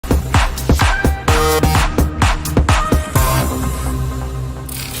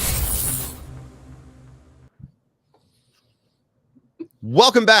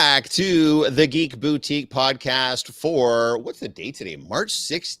Welcome back to the Geek Boutique podcast for, what's the date today? March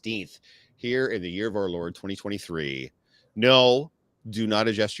 16th, here in the year of our Lord 2023. No, do not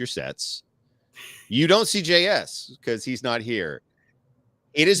adjust your sets. You don't see JS because he's not here.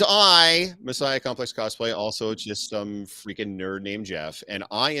 It is I, Messiah Complex Cosplay, also just some freaking nerd named Jeff, and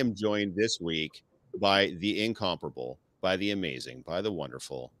I am joined this week by the incomparable, by the amazing, by the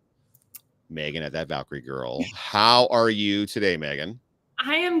wonderful Megan at That Valkyrie Girl. How are you today, Megan?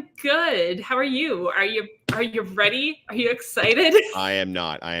 I am good. How are you? Are you ready? Are you excited? I am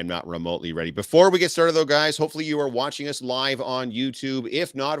not. I am not remotely ready. Before we get started, though, guys, hopefully you are watching us live on YouTube.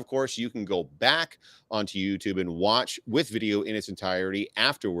 If not, of course, you can go back onto YouTube and watch with video in its entirety.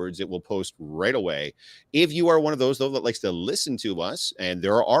 Afterwards, it will post right away. If you are one of those, though, that likes to listen to us, and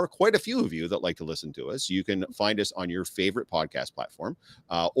there are quite a few of you that like to listen to us, you can find us on your favorite podcast platform,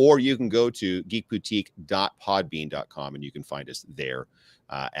 or you can go to geekboutique.podbean.com and you can find us there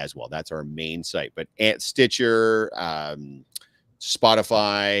as well. That's our main site. But at Stitcher,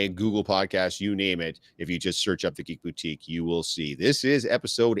 Spotify, Google Podcasts, you name it, if you just search up the Geek Boutique, you will see. This is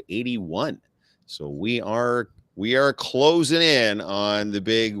episode 81. So we are closing in on the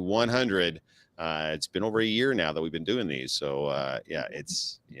big 100. It's been over a year now that we've been doing these. So yeah,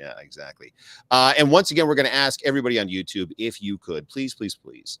 exactly. And once again, we're going to ask everybody on YouTube, if you could, please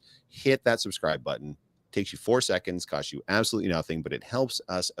hit that subscribe button. Takes you 4 seconds, costs you absolutely nothing, but it helps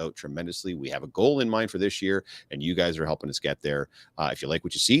us out tremendously. We have a goal in mind for this year, and you guys are helping us get there. If you like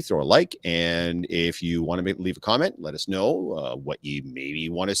what you see, throw a like. And if you want to leave a comment, let us know what you maybe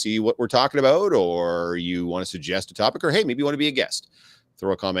want to see, what we're talking about, or you want to suggest a topic, or hey, maybe you want to be a guest.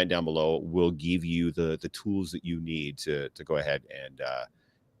 Throw a comment down below. We'll give you the tools that you need to go ahead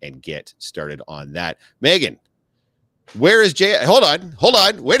and get started on that. Megan, where is Jay? Hold on.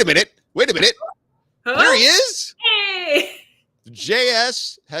 Wait a minute. Huh? There he is. Hey!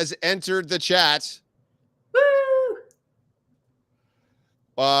 JS has entered the chat. Woo!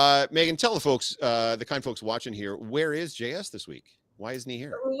 Megan, tell the folks, the kind folks watching here, where is JS this week? Why isn't he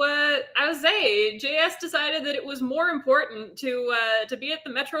here? What I was saying, JS decided that it was more important to be at the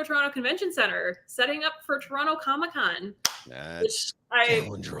Metro Toronto Convention Center, setting up for Toronto Comicon. That's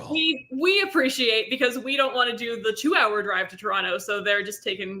we appreciate, because we don't want to do the 2-hour drive to Toronto, so they're just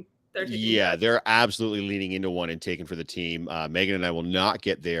taking. They're absolutely leaning into one and taking for the team. Megan and I will not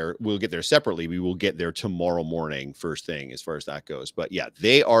get there. We'll get there separately. We will get there tomorrow morning, first thing, as far as that goes. But yeah,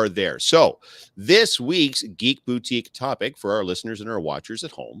 they are there. So this week's Geek Boutique topic for our listeners and our watchers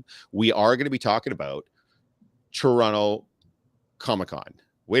at home, we are going to be talking about Toronto Comicon.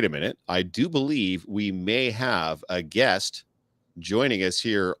 Wait a minute. I do believe we may have a guest joining us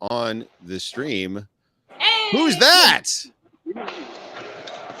here on the stream. Hey! Who's that?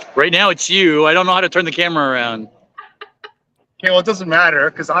 Right now, it's you. I don't know how to turn the camera around. Okay, well, it doesn't matter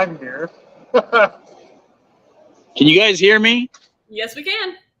because I'm here. Can you guys hear me? Yes, we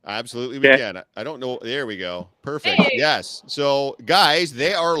can. Absolutely, we can. I don't know. There we go. Perfect. Hey. Yes. So, guys,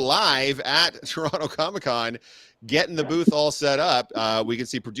 they are live at Toronto Comicon, getting the booth all set up. We can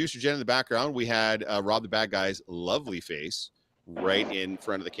see producer Jen in the background. We had Rob the Bad Guy's lovely face right in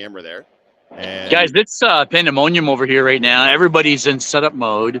front of the camera there. And Guys, it's pandemonium over here right now. Everybody's in setup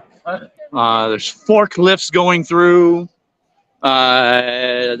mode. There's forklifts going through.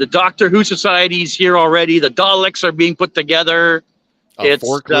 The Doctor Who Society's here already. The Daleks are being put together. a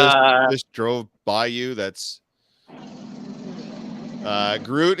forklift just drove by you. That's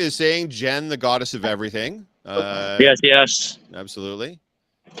Groot is saying Jen, the goddess of everything. Yes. Absolutely.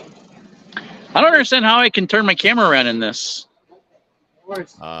 I don't understand how I can turn my camera around in this.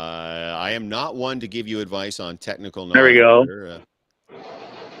 I am not one to give you advice on technical knowledge. There we go.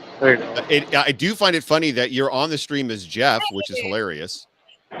 There you go. I do find it funny that you're on the stream as Jeff, which is hilarious.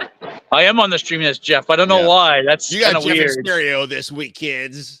 I am on the stream as Jeff. I don't know why. That's You got kind of Jeff weird. in stereo this week,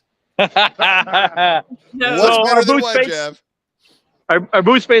 kids. No. What's better than what, Jeff? Our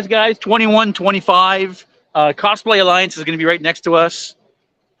booth space, guys, 2125. Cosplay Alliance is going to be right next to us.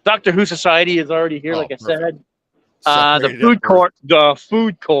 Doctor Who Society is already here, like I said. The food court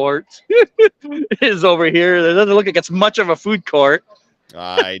is over here. It doesn't look like it's much of a food court.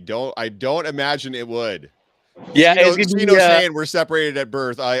 I don't imagine it would. Yeah, It's saying we're separated at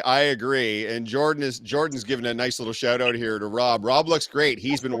birth. I agree. And Jordan's giving a nice little shout out here to Rob. Rob looks great.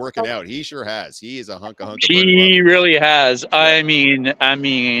 He's been working out. He sure has. He is a hunk of He really has. I mean,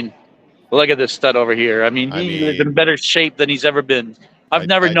 look at this stud over here. He is in better shape than he's ever been. I've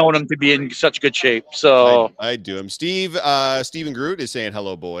never known him to be in such good shape. So I do him. Stephen Groot is saying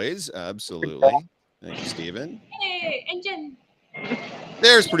hello, boys. Absolutely. Thank you, Stephen. Hey, and Jen.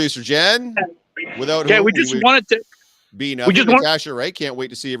 There's producer Jen. Without we just wanted to Be We nothing. just want- Natasha, right? Can't wait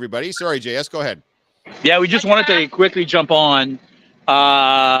to see everybody. Sorry, JS, go ahead. Yeah, we just wanted to quickly jump on.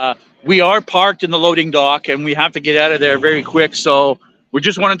 We are parked in the loading dock, and we have to get out of there very quick. So we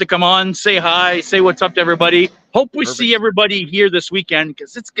just wanted to come on, say hi, say what's up to everybody. Hope we see everybody here this weekend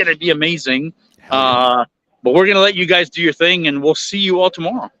because it's going to be amazing. Yeah. But we're going to let you guys do your thing, and we'll see you all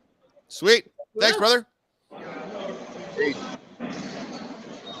tomorrow. Sweet. Thanks, brother.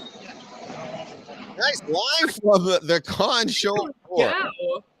 Nice live from the con show floor.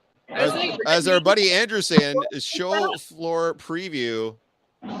 Yeah. As our buddy Andrew saying, show floor preview.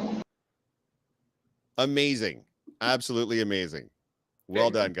 Amazing. Absolutely amazing. Well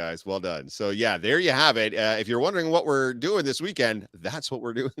done, guys. Well done. So yeah, there you have it. If you're wondering what we're doing this weekend, that's what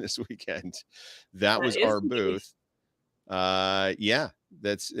we're doing this weekend. That was our booth. Yeah,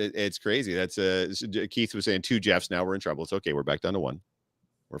 it's crazy. That's Keith was saying 2 Jeffs. Now we're in trouble. It's okay. We're back down to 1.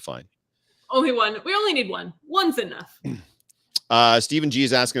 We're fine. Only 1. We only need 1. 1's enough. Stephen G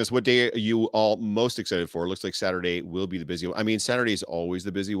is asking us, what day are you all most excited for? Looks like Saturday will be the busy one. I mean, Saturday is always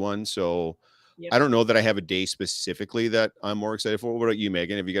the busy one. So I don't know that I have a day specifically that I'm more excited for. What about you,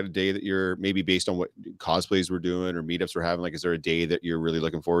 Megan? Have you got a day that you're maybe based on what cosplays we're doing or meetups we're having? Like, is there a day that you're really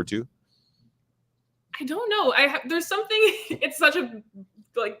looking forward to? I don't know. There's something, it's such a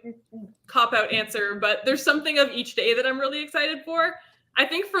cop-out answer, but there's something of each day that I'm really excited for. I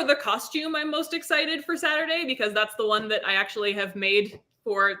think for the costume, I'm most excited for Saturday because that's the one that I actually have made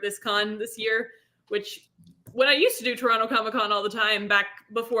for this con this year, which when I used to do Toronto Comicon all the time back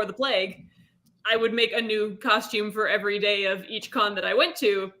before the plague, I would make a new costume for every day of each con that I went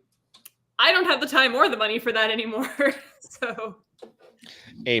to. I don't have the time or the money for that anymore. So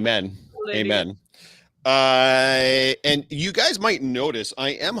Amen. Amen. And you guys might notice I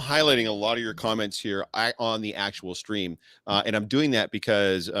am highlighting a lot of your comments here on the actual stream. And I'm doing that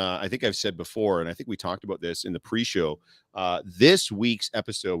because I think I've said before, and I think we talked about this in the pre-show, this week's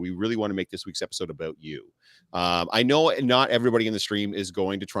episode, we really want to make this week's episode about you. I know not everybody in the stream is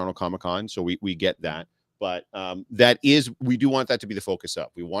going to Toronto Comicon, so we get that. But we do want that to be the focus of.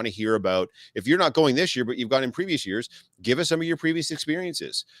 We want to hear about, if you're not going this year, but you've gone in previous years, give us some of your previous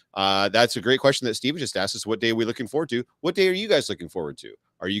experiences. That's a great question that Steven just asked us. What day are we looking forward to? What day are you guys looking forward to?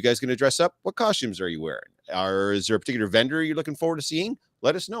 Are you guys going to dress up? What costumes are you wearing? Is there a particular vendor you're looking forward to seeing?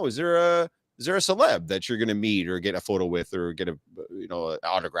 Let us know. Is there a celeb that you're going to meet or get a photo with or get an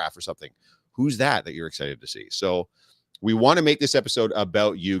autograph or something? Who's that you're excited to see? So we want to make this episode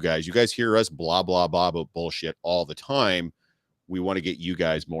about you guys. You guys hear us blah, blah, blah about bullshit all the time. We want to get you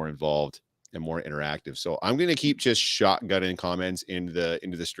guys more involved and more interactive. So I'm going to keep just shotgunning comments into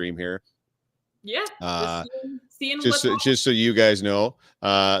the stream here. Yeah. Just so you guys know,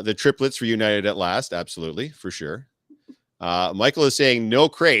 the triplets reunited at last. Absolutely. For sure. Michael is saying no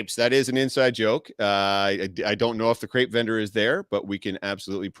crepes. That is an inside joke. I don't know if the crepe vendor is there, but we can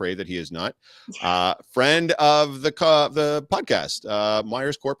absolutely pray that he is not. Friend of the podcast,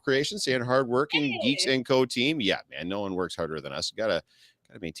 Myers Corp Creations, saying hardworking Geeks and Co team. Yeah, man, no one works harder than us. Gotta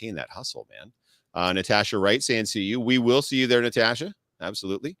maintain that hustle, man. Natasha Wright saying see you. We will see you there, Natasha.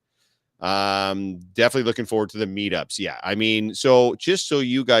 Absolutely. Definitely looking forward to the meetups. Yeah, I mean, so just so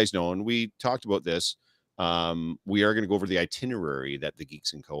you guys know, and we talked about this. We are going to go over the itinerary that the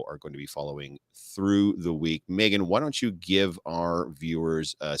Geeks & Co. are going to be following through the week. Megan, why don't you give our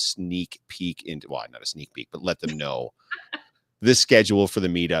viewers a sneak peek into, well, not a sneak peek, but let them know the schedule for the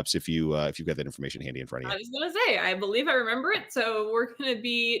meetups if you've got that information handy in front of you. I was going to say, I believe I remember it. So we're going to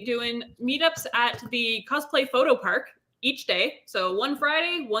be doing meetups at the Cosplay Photo Park each day. So one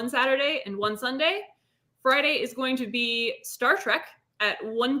Friday, one Saturday, and one Sunday. Friday is going to be Star Trek at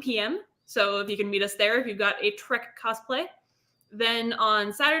 1 p.m. So if you can meet us there, if you've got a Trek cosplay. Then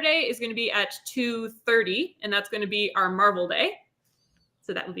on Saturday is going to be at 2:30, and that's going to be our Marvel Day.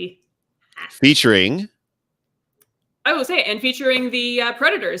 So that will be featuring. I will say, and featuring the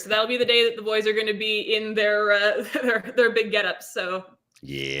Predators. So that'll be the day that the boys are going to be in their big get-ups. So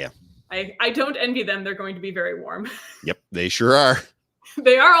yeah, I don't envy them. They're going to be very warm. Yep, they sure are.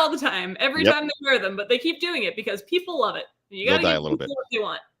 They are all the time, every time they wear them, but they keep doing it because people love it. You got to give people what they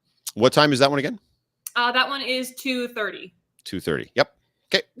want. What time is that one again? That one is 2:30. 2:30. Yep.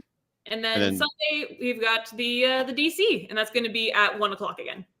 Okay. And then Sunday we've got the DC, and that's going to be at 1 o'clock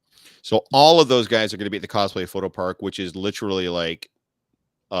again. So all of those guys are going to be at the Cosplay Photo Park, which is literally like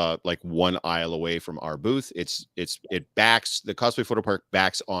one aisle away from our booth. The Cosplay Photo Park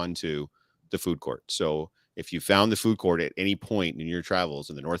backs onto the food court. So if you found the food court at any point in your travels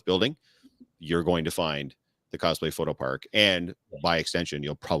in the North Building, you're going to find the cosplay photo park, and by extension,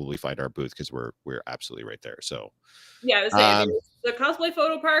 you'll probably find our booth because we're absolutely right there. So yeah, I was saying the cosplay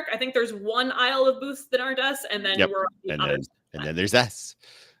photo park. I think there's one aisle of booths that aren't us, and then we're on the other side. And then there's us.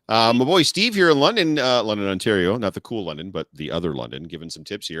 My boy Steve here in London, Ontario, not the cool London, but the other London, giving some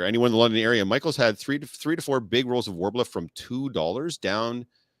tips here. Anyone in the London area, Michael's had three to four big rolls of Warbler from $2 down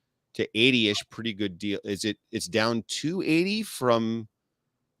to 80-ish. Pretty good deal. It's down 280 from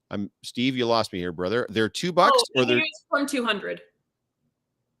Steve, you lost me here, brother. They're $2 or they're from 200.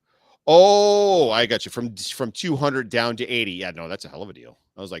 Oh, I got you from 200 down to 80. Yeah, no, that's a hell of a deal.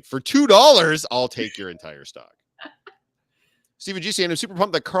 I was like, for $2, I'll take your entire stock. Stephen G saying, I'm super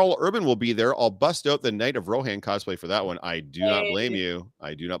pumped that Carl Urban will be there. I'll bust out the Knight of Rohan cosplay for that one. I do not blame you.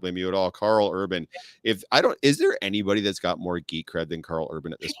 I do not blame you at all. Carl Urban. Is there anybody that's got more geek cred than Carl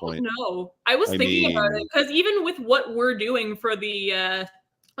Urban at this point? No, I was thinking about it because even with what we're doing for the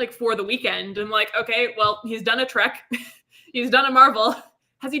for the weekend, I'm like, okay, well, he's done a Trek, he's done a Marvel.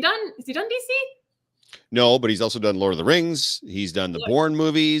 Has he done DC? No, but he's also done Lord of the Rings. He's done the Bourne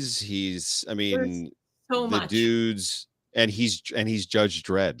movies. There's so much. Dudes. And he's Judge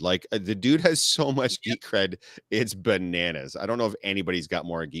Dredd. Like the dude has so much geek cred, it's bananas. I don't know if anybody's got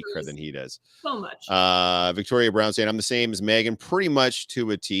more geek cred than he does. So much. Victoria Brown saying, I'm the same as Megan, pretty much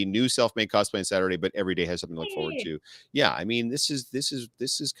to a T. New self-made cosplay on Saturday, but every day has something to look forward to. Yeah, I mean, this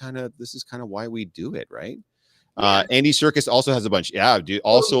is kind of why we do it, right? Yeah. Andy Serkis also has a bunch. Yeah, dude.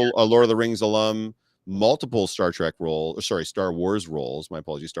 Also, a Lord of the Rings alum. Multiple Star Wars roles. My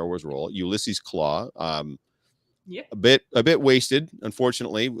apologies, Star Wars role. Ulysses Claw. A bit wasted,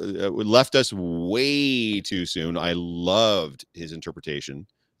 unfortunately. Left us way too soon. I loved his interpretation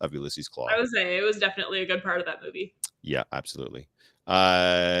of Ulysses Claw. I would say it was definitely a good part of that movie. Yeah, absolutely.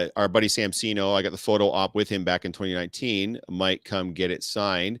 Our buddy Sam Sino, I got the photo op with him back in 2019. Might come get it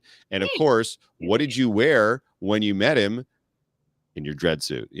signed. And of course, what did you wear when you met him? In your dread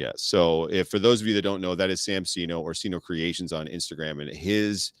suit. Yeah. So if for those of you that don't know, that is Sam Sino or Sino Creations on Instagram, and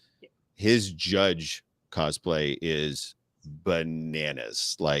his Judge cosplay is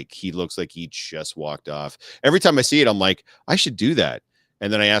bananas. Like he looks like he just walked off. Every time I see it, I'm like, I should do that.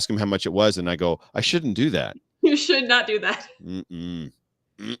 And then I ask him how much it was, and I go, I shouldn't do that. You should not do that.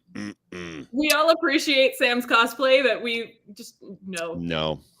 We all appreciate Sam's cosplay, but we just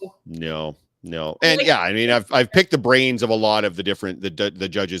no. And yeah, I mean, I've picked the brains of a lot of the different the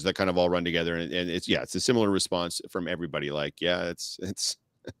judges that kind of all run together, and it's a similar response from everybody. Like, yeah, it's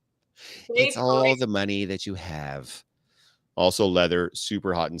all the money that you have. Also leather,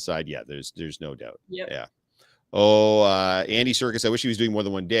 super hot inside. Yeah, there's no doubt. Yep. Yeah. Oh, Andy Serkis, I wish he was doing more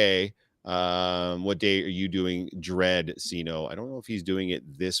than one day. What day are you doing Dread, Sino? I don't know if he's doing it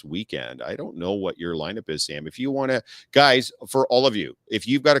this weekend. I don't know what your lineup is, Sam. If you want to, guys, for all of you, if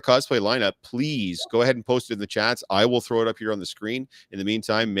you've got a cosplay lineup, please go ahead and post it in the chats. I will throw it up here on the screen. In the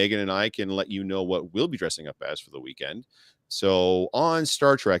meantime, Megan and I can let you know what we'll be dressing up as for the weekend. So on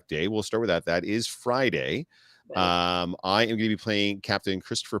Star Trek Day, we'll start with that. That is Friday. I am going to be playing Captain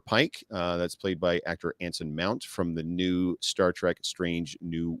Christopher Pike. That's played by actor Anson Mount from the new Star Trek Strange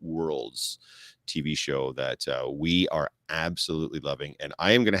New Worlds TV show that we are absolutely loving. And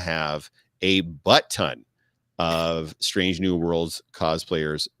I am going to have a butt ton of Strange New Worlds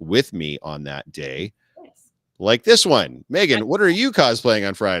cosplayers with me on that day. Like this one. Megan, what are you cosplaying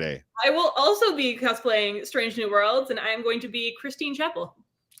on Friday? I will also be cosplaying Strange New Worlds, and I am going to be Christine Chapel.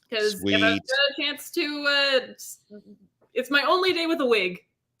 Because if I've got a chance to, it's my only day with a wig,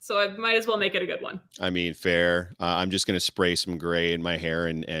 so I might as well make it a good one. I mean, fair. I'm just going to spray some gray in my hair,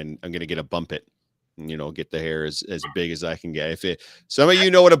 and I'm going to get a bump it. Get the hair as big as I can get. Some of you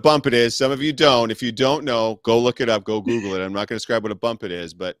know what a bump it is, some of you don't. If you don't know, go look it up, go Google it. I'm not going to describe what a bump it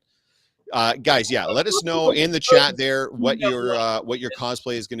is, but guys, yeah, let us know in the chat there what your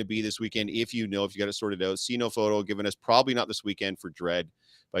cosplay is going to be this weekend. If you got it sorted out. See no photo given us probably not this weekend for Dread.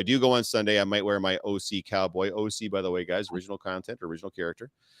 If I do go on Sunday, I might wear my OC cowboy. OC, by the way, guys, original content, original character.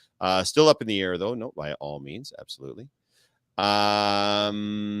 Still up in the air though. No, by all means, absolutely.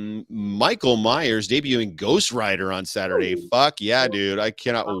 Michael Myers debuting Ghost Rider on Saturday. Fuck yeah, dude! I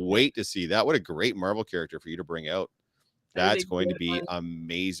cannot wait to see that. What a great Marvel character for you to bring out. That's going to be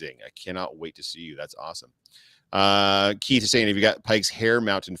amazing. I cannot wait to see you. That's awesome. Keith is saying, if you got Pike's hair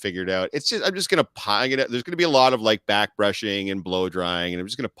mountain figured out, I'm just going to pile it up. There's going to be a lot of like back brushing and blow drying, and I'm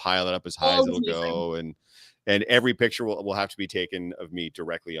just going to pile it up as high as it'll go. And every picture will have to be taken of me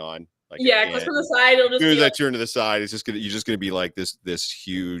directly on. Like, because from the side, it'll just as soon as I turn to the side, you're just going to be like this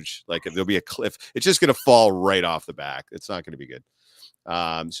huge, like there'll be a cliff. It's just going to fall right off the back. It's not going to be good.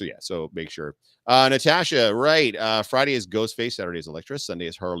 So make sure. Natasha, right. Friday is Ghostface, Saturday is Elektra, Sunday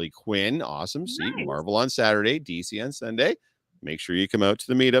is Harley Quinn. Awesome. See, Nice. Marvel on Saturday, DC on Sunday. Make sure you come out to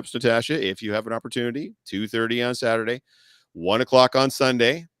the meetups, Natasha, if you have an opportunity. 2:30 on Saturday, 1 o'clock on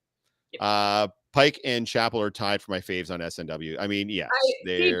Sunday. Pike and Chapel are tied for my faves on SNW. I mean, yes,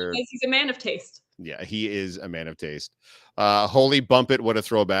 they're. He's a man of taste. Yeah, he is a man of taste. Holy bump it, what a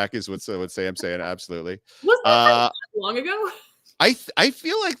throwback is what Sam saying. Absolutely. Was that long ago? I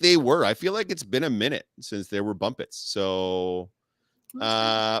feel like they were. I feel like it's been a minute since there were bumpets. So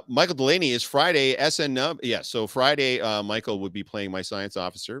Michael Delaney is Friday SNW. Yeah, so Friday Michael would be playing my science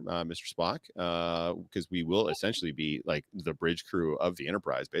officer, Mr. Spock, because we will essentially be like the bridge crew of the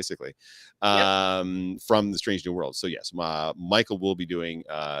Enterprise, basically, from the Strange New World. So yes, Michael will be doing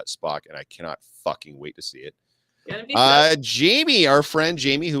Spock, and I cannot fucking wait to see it. Jamie, our friend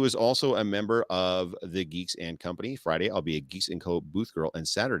Jamie, who is also a member of the Geeks and Company. Friday, I'll be a Geeks and Co. booth girl, and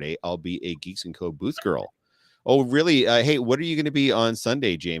Saturday, I'll be a Geeks and Co. booth girl. Oh, really? Hey, what are you going to be on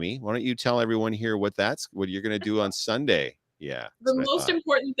Sunday, Jamie? Why don't you tell everyone here what you're going to do on Sunday? Yeah, the most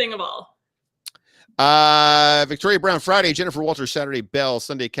important thing of all. Victoria Brown, Friday, Jennifer Walters, Saturday, Belle,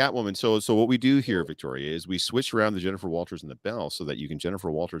 Sunday, Catwoman. So what we do here, Victoria, is we switch around the Jennifer Walters and the Belle so that you can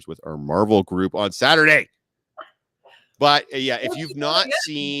Jennifer Walters with our Marvel group on Saturday. But if you've not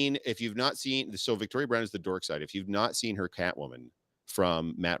seen, so Victoria Brown is the dork side. If you've not seen her Catwoman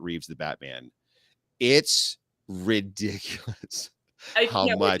from Matt Reeves, the Batman, it's ridiculous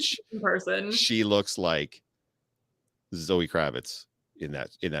how much she looks like Zoe Kravitz in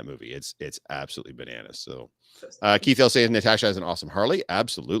that movie. It's absolutely bananas. So Keith L saying Natasha has an awesome Harley.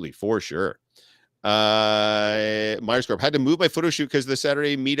 Absolutely, for sure. Myers Corp had to move my photo shoot because the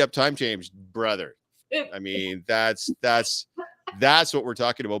Saturday meetup time changed, brother. I mean, that's what we're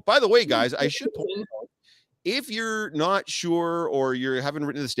talking about. By the way, guys, I should point out, if you're not sure or you haven't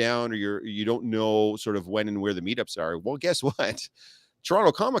written this down or you don't know sort of when and where the meetups are, well, guess what?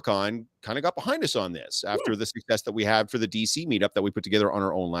 Toronto Comicon kind of got behind us on this after the success that we had for the DC meetup that we put together on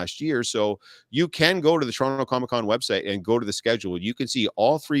our own last year. So you can go to the Toronto Comicon website and go to the schedule. You can see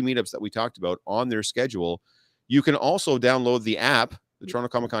all 3 meetups that we talked about on their schedule. You can also download the app, the Toronto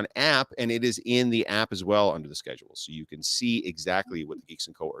Comicon app, and it is in the app as well under the schedule. So you can see exactly what the Geeks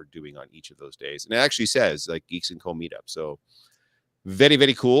 & Co. are doing on each of those days. And it actually says like Geeks & Co. meetup. So very,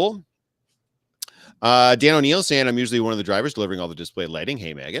 very cool. Dan O'Neill saying I'm usually one of the drivers delivering all the display lighting.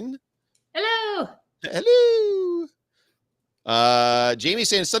 Hey, Megan. Hello. Hello. Jamie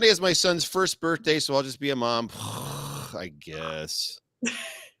saying Sunday is my son's first birthday, so I'll just be a mom. I guess.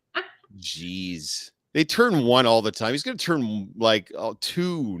 Jeez. They turn 1 all the time. He's going to turn like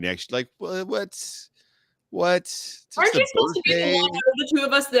 2 next. Like what? Aren't you supposed to be the one of the 2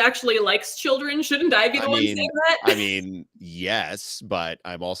 of us that actually likes children? Shouldn't I be the one saying that? I mean, yes, but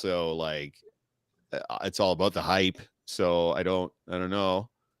I'm also like, it's all about the hype. So I don't know.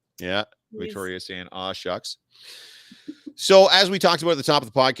 Yeah. Victoria's saying, shucks. So as we talked about at the top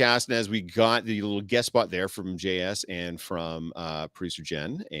of the podcast, and as we got the little guest spot there from JS and from producer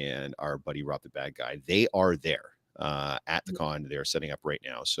Jen and our buddy Rob the Bad Guy, they are there at the con. They're setting up right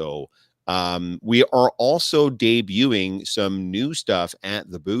now. So we are also debuting some new stuff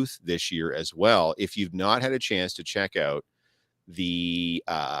at the booth this year as well. If you've not had a chance to check out the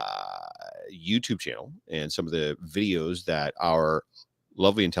YouTube channel and some of the videos that our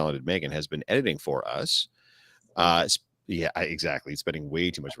lovely and talented Megan has been editing for us, yeah, exactly. Spending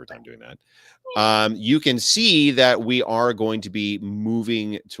way too much of her time doing that. You can see that we are going to be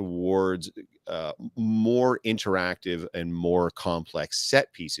moving towards more interactive and more complex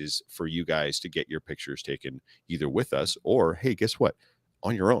set pieces for you guys to get your pictures taken either with us or, hey, guess what?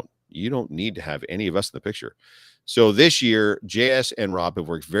 On your own. You don't need to have any of us in the picture. So this year, JS and Rob have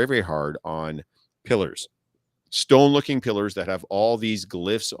worked very, very hard on pillars. Stone-looking pillars that have all these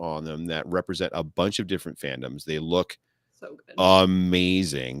glyphs on them that represent a bunch of different fandoms. They look so good.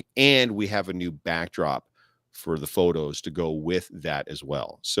 Amazing. And we have a new backdrop for the photos to go with that as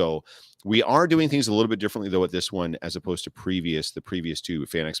well. So we are doing things a little bit differently, though, at this one, as opposed to the previous 2,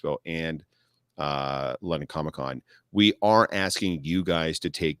 Fan Expo and London Comic Con. We are asking you guys to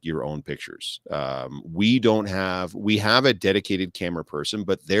take your own pictures. We have a dedicated camera person,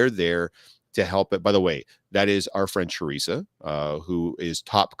 but they're there to help it. By the way, that is our friend Teresa, who is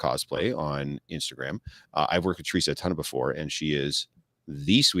Top Cosplay on Instagram. I've worked with Teresa a ton before, and she is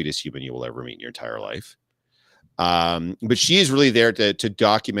the sweetest human you will ever meet in your entire life. But she is really there to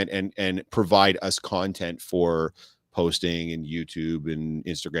document and provide us content for posting and YouTube and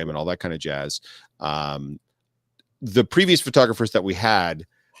Instagram and all that kind of jazz. The previous photographers that we had,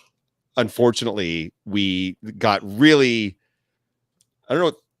 unfortunately, we got really I don't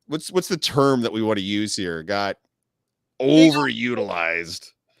know what's the term that we want to use here. Got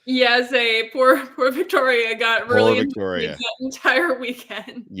overutilized. Yeah, say poor Victoria got really into Victoria. that entire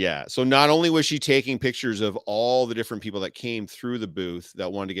weekend. Yeah. So not only was she taking pictures of all the different people that came through the booth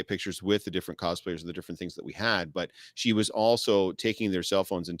that wanted to get pictures with the different cosplayers and the different things that we had, but she was also taking their cell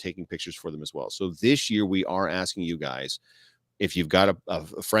phones and taking pictures for them as well. So this year we are asking you guys, if you've got a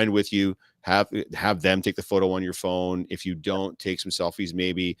friend with you, have them take the photo on your phone. If you don't, take some selfies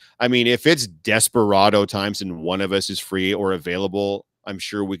maybe. I mean, if it's desperado times and one of us is free or available, I'm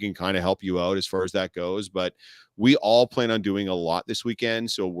sure we can kind of help you out as far as that goes. But we all plan on doing a lot this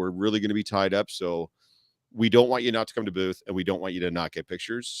weekend, so we're really going to be tied up. So we don't want you not to come to booth, and we don't want you to not get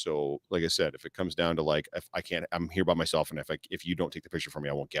pictures. So like I said, if it comes down to like, if I can't, I'm here by myself, and if you don't take the picture for me,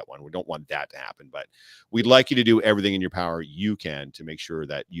 I won't get one. We don't want that to happen, but we'd like you to do everything in your power you can to make sure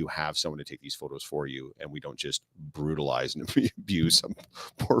that you have someone to take these photos for you, and we don't just brutalize and abuse some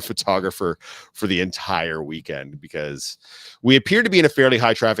poor photographer for the entire weekend, because we appear to be in a fairly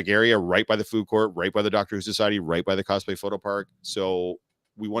high traffic area, right by the food court, right by the Doctor Who Society, right by the cosplay photo park. So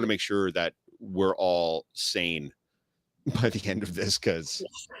we want to make sure that we're all sane by the end of this, because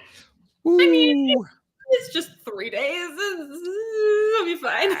I mean, it's just 3 days. It'll be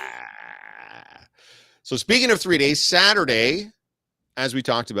fine. So speaking of 3 days, Saturday, as we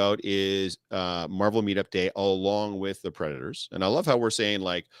talked about, is Marvel Meetup Day along with the Predators. And I love how we're saying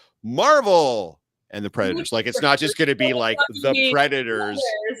like Marvel and the Predators. Like it's not just going to be like the Predators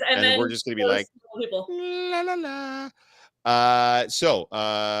and then we're just going to be like la la la. So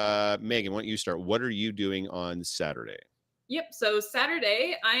Megan, why don't you start? What are you doing on Saturday? Yep. So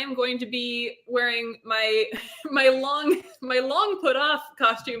Saturday, I am going to be wearing my long put off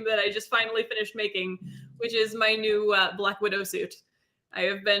costume that I just finally finished making, which is my new Black Widow suit. I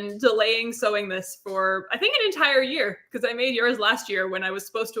have been delaying sewing this for I think an entire year, because I made yours last year when I was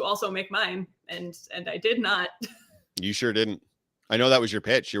supposed to also make mine, and I did not. You sure didn't. I know that was your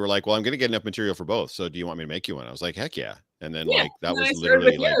pitch. You were like, well, I'm going to get enough material for both. So do you want me to make you one? I was like, heck yeah. And then like, that was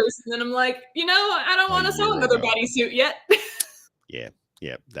literally like, yours, and then I'm like, I don't want to sew another bodysuit yet.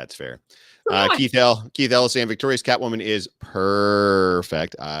 Yeah, that's fair. Keith L saying Victoria's Catwoman is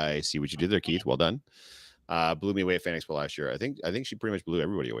perfect. I see what you did there, Keith. Well done. Blew me away at Fan Expo last year. I think she pretty much blew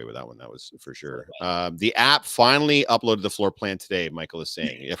everybody away with that one. That was for sure. The app finally uploaded the floor plan today. Michael is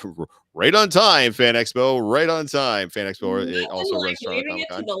saying, right on time, Fan Expo. Right on time, Fan Expo. It also runs Toronto Comicon.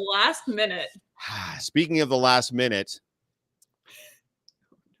 Comicon. To the last minute. Speaking of the last minute,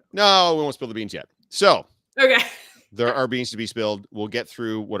 no, we won't spill the beans yet. So okay, there are beans to be spilled. We'll get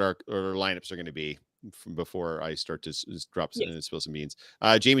through what our lineups are going to be from before I start to drop some and spill some beans.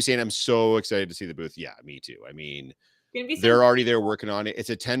 Jamie saying, I'm so excited to see the booth. Yeah, me too. I mean, they're already there working on it. It's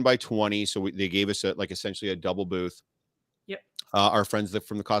a 10 by 20. So they gave us essentially a double booth. Yep. Our friends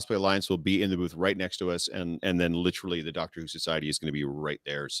from the Cosplay Alliance will be in the booth right next to us. And then literally the Doctor Who Society is going to be right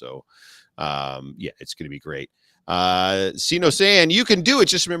there. So yeah, it's going to be great. Sino saying, you can do it.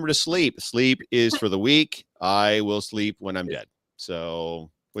 Just remember to sleep. Sleep is for the weak. I will sleep when I'm dead.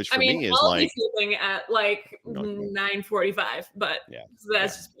 So, which for me is I'll be sleeping at like 9:45, but yeah,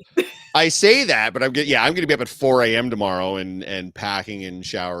 that's just me. I say that, but I'm going to be up at 4 a.m. tomorrow and packing and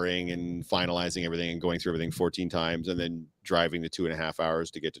showering and finalizing everything and going through everything 14 times and then driving the 2.5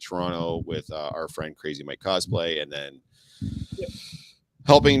 hours to get to Toronto with our friend Crazy Mike Cosplay, and then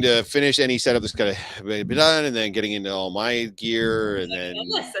helping to finish any setup that's got to be done, and then getting into all my gear, and then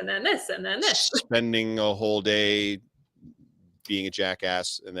this, spending a whole day being a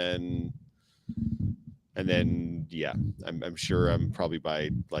jackass, and then yeah, I'm sure I'm probably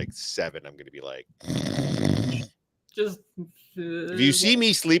by like 7 I'm going to be like, just if you see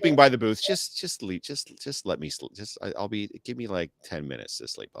me sleeping by the booth, just sleep, just let me sleep, give me like 10 minutes to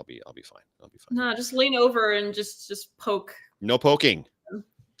sleep. I'll be fine. No, just lean over and just poke. No poking.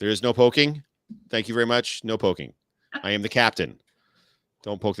 There is no poking. Thank you very much. No poking. I am the captain.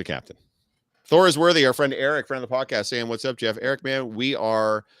 Don't poke the captain. Thor is worthy. Our friend Eric, friend of the podcast, saying, what's up, Jeff? Eric, man, we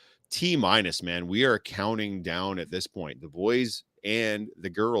are T-, man. We are counting down at this point. The boys and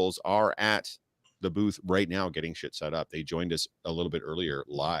the girls are at the booth right now getting shit set up. They joined us a little bit earlier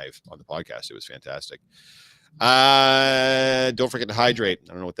live on the podcast. It was fantastic. Don't forget to hydrate.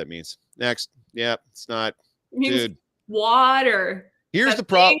 I don't know what that means. Next. Yeah, it's not. It means dude. Water. Here's the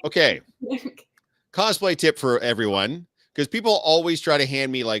problem. Okay. Cosplay tip for everyone, because people always try to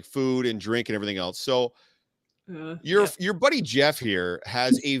hand me like food and drink and everything else. So your buddy Jeff here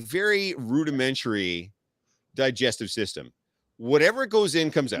has a very rudimentary digestive system. Whatever goes in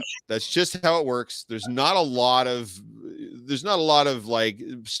comes out. That's just how it works. There's not a lot of like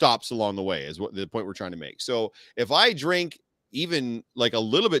stops along the way, is what the point we're trying to make. So if I drink even like a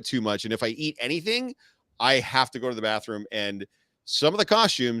little bit too much. And if I eat anything, I have to go to the bathroom, and some of the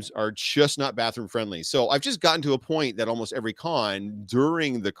costumes are just not bathroom friendly. So I've just gotten to a point that almost every con,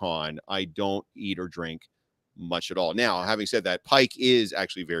 during the con, I don't eat or drink much at all. Now, having said that, Pike is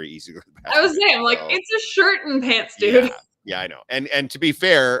actually very easy to go to the bathroom. I was saying, like, So, it's a shirt and pants, dude. yeah, I know. And to be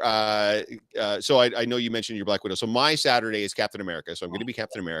fair, so I know you mentioned your Black Widow. So my Saturday is Captain America. So I'm going to be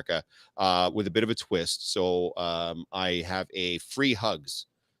Captain America with a bit of a twist. So I have a free hugs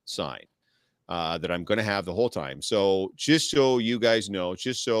sign that I'm going to have the whole time. So just so you guys know,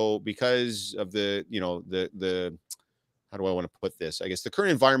 just so because of the, you know, the how do I want to put this? I guess the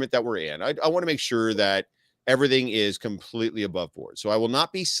current environment that we're in, I want to make sure that everything is completely above board. So I will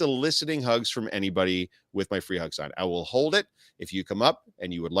not be soliciting hugs from anybody with my free hug sign. I will hold it. If you come up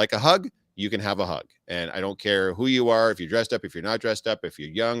and you would like a hug, you can have a hug. And I don't care who you are, if you're dressed up, if you're not dressed up, if you're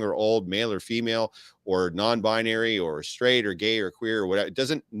young or old, male or female, or non-binary, or straight or gay or queer or whatever. It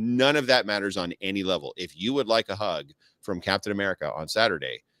doesn't, none of that matters on any level. If you would like a hug from Captain America on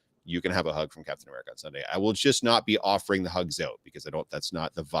Saturday, you can have a hug from Captain America on Sunday. I will just not be offering the hugs out because that's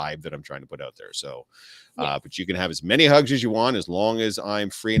not the vibe that I'm trying to put out there. So, but you can have as many hugs as you want, as long as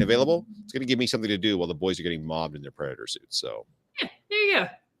I'm free and available. It's going to give me something to do while the boys are getting mobbed in their Predator suits. So Yeah, there you go.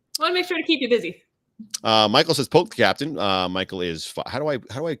 I want to make sure to keep you busy. Michael says, poke the captain. Michael is, how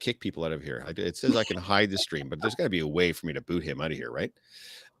do I kick people out of here? It says I can hide the stream, but there's got to be a way for me to boot him out of here, right?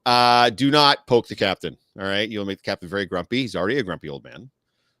 Do not poke the captain. All right. You'll make the captain very grumpy. He's already a grumpy old man.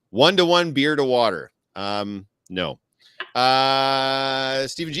 1-to-1 beer to water. No.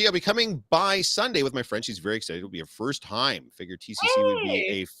 Stephen G, I'll be coming by Sunday with my friend. She's very excited. It'll be her first time. Figured TCC would be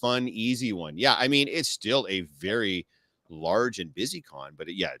a fun, easy one. Yeah, I mean, it's still a very large and busy con, but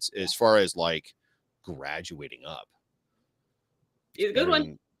it's as far as like graduating up. It's a good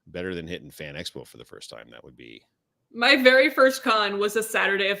one. Better than hitting Fan Expo for the first time. That would be. My very first con was a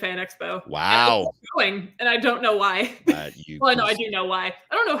Saturday of Fan Expo. Wow. And I don't know why. Well, no, I do know why.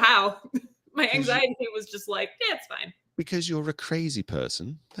 I don't know how. My anxiety was just like, yeah, it's fine. Because you're a crazy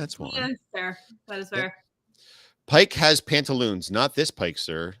person. That's why. Yeah, fair. That is fair. Pike has pantaloons, not this Pike,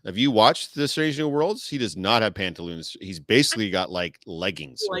 sir. Have you watched the Strange New Worlds? He does not have pantaloons. He's basically got like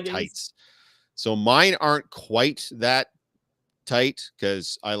leggings or tights. So mine aren't quite that tight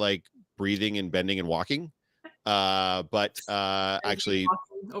because I like breathing and bending and walking. But actually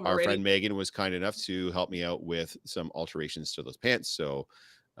our friend Megan was kind enough to help me out with some alterations to those pants. So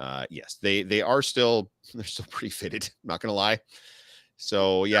yes, they're still pretty fitted, not gonna lie.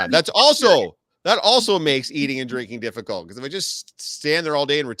 So yeah, that also makes eating and drinking difficult, because if I just stand there all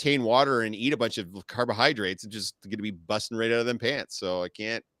day and retain water and eat a bunch of carbohydrates, it's just gonna be busting right out of them pants. So I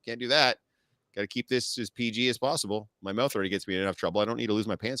can't do that. Got to keep this as PG as possible. My mouth already gets me in enough trouble. I don't need to lose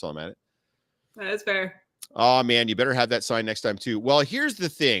my pants while I'm at it. That is fair. Oh man, you better have that sign next time too. Well, here's the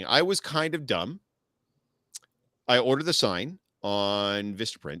thing. I was kind of dumb. I ordered the sign on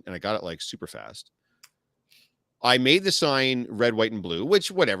Vistaprint and I got it like super fast. I made the sign red, white, and blue, which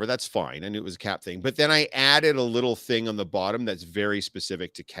whatever, that's fine. I knew it was a Cap thing, but then I added a little thing on the bottom that's very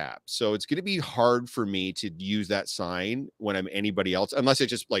specific to Cap. So it's going to be hard for me to use that sign when I'm anybody else, unless I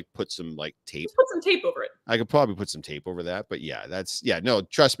just like put some like tape. Just put some tape over it. I could probably put some tape over that, but yeah, no,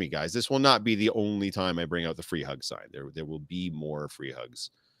 trust me guys, this will not be the only time I bring out the free hug sign. There will be more free hugs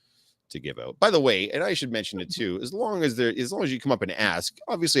to give out. By the way, and I should mention it too, as long as you come up and ask,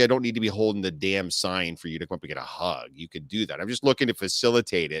 obviously I don't need to be holding the damn sign for you to come up and get a hug. You could do that. I'm just looking to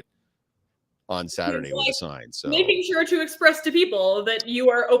facilitate it on Saturday with a sign. So making sure to express to people that you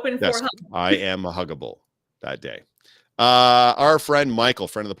are open for hugs. I am a huggable that day. Our friend Michael,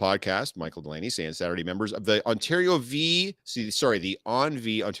 friend of the podcast, Michael Delaney, saying Saturday members of the Ontario the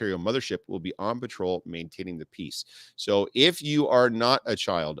ONV Ontario mothership will be on patrol maintaining the peace. So if you are not a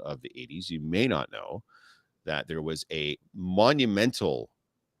child of the 80s, you may not know that there was a monumental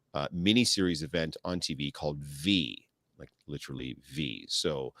mini-series event on TV called V, like literally V.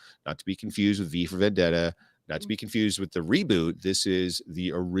 So not to be confused with V for Vendetta, not to be confused with the reboot. This is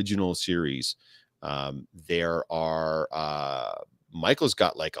the original series. There are Michael's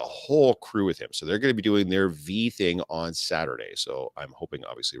got like a whole crew with him, so they're going to be doing their V thing on Saturday. So I'm hoping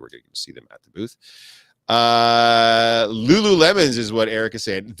obviously we're going to see them at the booth. Lululemons is what Eric is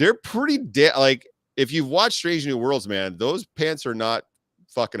saying. They're pretty like, if you've watched Strange New Worlds, man, those pants are not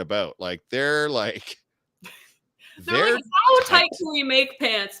fucking about. Like they're like they're like, how tight can we make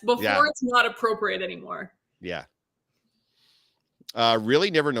pants before it's not appropriate anymore? Yeah. Really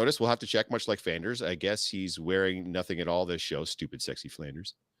never noticed. We'll have to check, much like Flanders. I guess he's wearing nothing at all this show. Stupid, sexy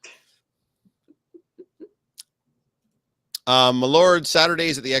Flanders. My lord,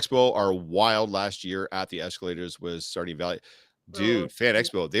 Saturdays at the expo are wild. Last year at the escalators was Stardew Valley. Dude, Fan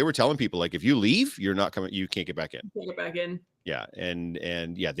Expo, they were telling people, like, if you leave, you're not coming, you can't get back in. Can't get back in. Yeah,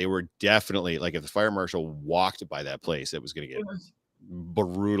 and yeah, they were definitely, like, if the fire marshal walked by that place, it was going to get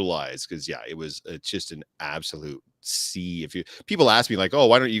brutalized, because yeah, it's just an absolute sea. If you people ask me, like, oh,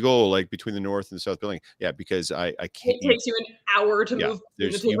 why don't you go, like, between the north and the south building? Yeah, because I can't. It takes you an hour to move.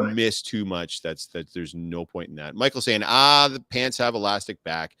 You miss too much. That's there's no point in that. Michael saying, the pants have elastic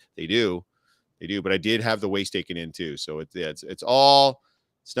back. They do, but I did have the waist taken in too, so it's not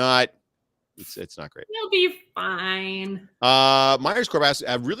great. You'll be fine. Myers Corp asked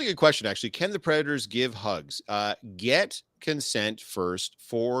a really good question, actually. Can the Predators give hugs? Get consent first,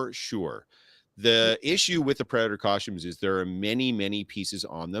 for sure. The issue with the Predator costumes is there are many pieces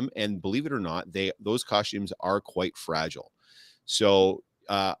on them, and believe it or not, those costumes are quite fragile. So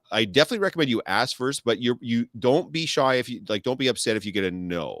I definitely recommend you ask first, but you don't be shy if you don't be upset if you get a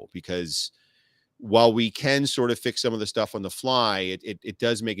no, because while we can sort of fix some of the stuff on the fly, it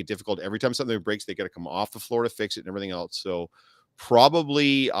does make it difficult. Every time something breaks, they got to come off the floor to fix it and everything else. So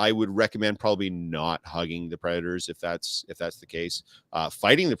probably I would recommend not hugging the Predators if that's the case.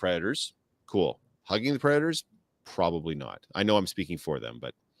 Fighting the Predators, cool. Hugging the Predators, probably not. I know I'm speaking for them,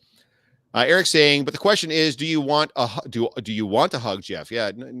 but Eric's saying, but the question is, do you want a hug, Jeff? Yeah,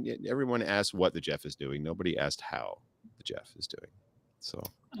 everyone asked what the Jeff is doing. Nobody asked how the Jeff is doing. So.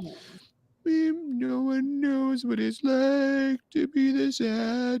 No one knows what it's like to be the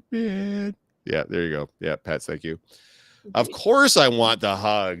sad man. Yeah, there you go. Yeah, Pat, thank you. Of course I want the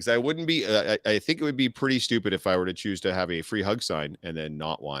hugs. I wouldn't be I think it would be pretty stupid if I were to choose to have a free hug sign and then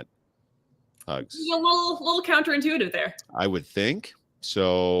not want hugs. A little counterintuitive there. I would think.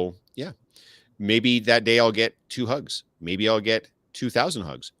 So, yeah. Maybe that day I'll get 2 hugs. Maybe I'll get 2,000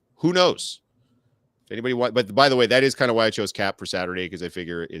 hugs. Who knows? Anybody want? But by the way, that is kind of why I chose Cap for Saturday, because I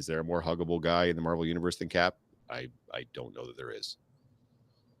figure, is there a more huggable guy in the Marvel universe than Cap? I don't know that there is.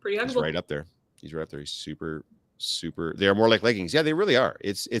 Pretty huggable. He's right up there. He's super. They are more like leggings. Yeah, they really are.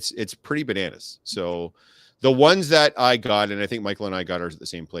 It's pretty bananas. So the ones that I got, and I think Michael and I got ours at the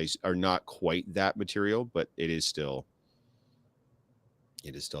same place, are not quite that material, but it is still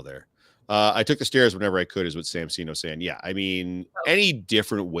there. I took the stairs whenever I could, is what Sam Sino saying. Yeah, I mean, any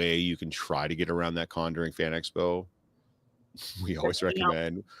different way you can try to get around that con during Fan Expo, we always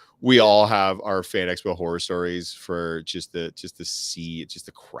recommend. We all have our Fan Expo horror stories for just the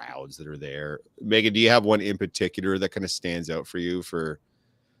crowds that are there. Megan, do you have one in particular that kind of stands out for you for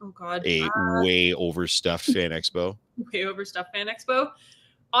a way overstuffed Fan Expo? Way overstuffed Fan Expo.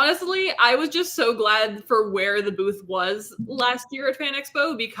 Honestly, I was just so glad for where the booth was last year at Fan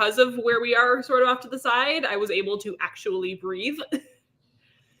Expo, because of where we are sort of off to the side. I was able to actually breathe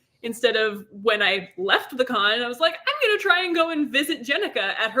instead of when I left the con. I was like, I'm going to try and go and visit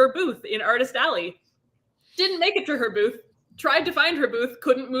Jenica at her booth in Artist Alley. Didn't make it to her booth. Tried to find her booth.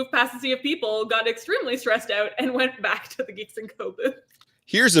 Couldn't move past the sea of people. Got extremely stressed out and went back to the Geeks & Co booth.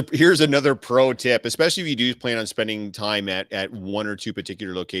 Here's another pro tip, especially if you do plan on spending time at one or two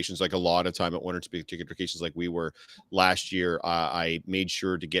particular locations, like a lot of time at one or two particular locations, like we were last year. I made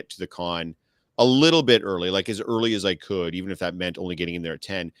sure to get to the con a little bit early, like as early as I could, even if that meant only getting in there at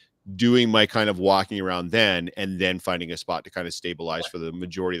 10, doing my kind of walking around then, and then finding a spot to kind of stabilize for the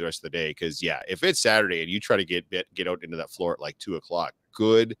majority of the rest of the day. Because yeah, if it's Saturday and you try to get out into that floor at like 2:00,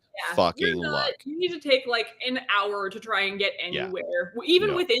 good fucking luck. You need to take like an hour to try and get anywhere,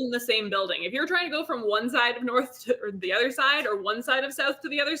 even within the same building. If you're trying to go from one side of north to or the other side, or one side of south to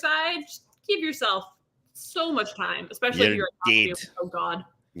the other side, just give yourself so much time, especially if you're a costume. Oh God.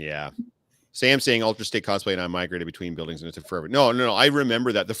 Yeah. Sam saying Ultra State cosplay, and I migrated between buildings and it took forever. No. I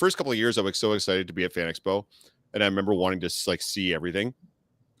remember that the first couple of years I was so excited to be at Fan Expo, and I remember wanting to like see everything.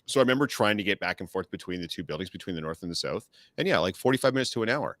 So I remember trying to get back and forth between the two buildings, between the north and the south. And yeah, like 45 minutes to an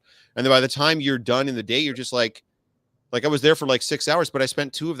hour. And then by the time you're done in the day, you're just like I was there for like 6 hours, but I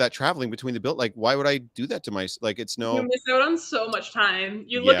spent 2 of that traveling between the build. Like, why would I do that to myself? Like, it's no. You miss out on so much time.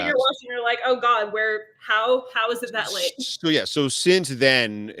 You look at your watch and you're like, oh God, how is it that late? So yeah, so since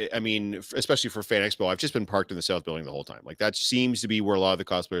then, I mean, especially for Fan Expo, I've just been parked in the south building the whole time. Like, that seems to be where a lot of the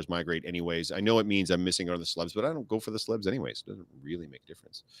cosplayers migrate anyways. I know it means I'm missing out on the celebs, but I don't go for the celebs anyways. It doesn't really make a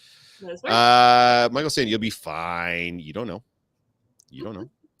difference. Michael's saying you'll be fine. You don't know.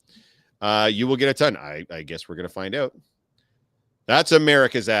 You will get a ton. I guess we're going to find out. That's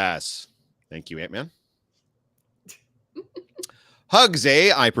America's ass. Thank you, Ant-Man. Hugs,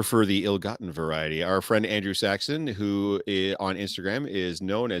 I prefer the ill-gotten variety. Our friend Andrew Saxon, who on Instagram is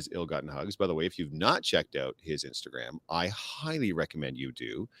known as Ill-Gotten Hugs. By the way, if you've not checked out his Instagram, I highly recommend you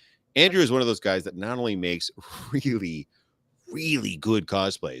do. Andrew is one of those guys that not only makes really really good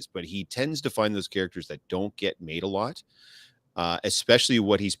cosplays, but he tends to find those characters that don't get made a lot. Especially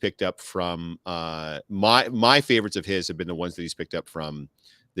what he's picked up from my favorites of his have been the ones that he's picked up from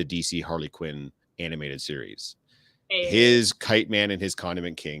the DC Harley Quinn animated series. Hey. His Kite Man and his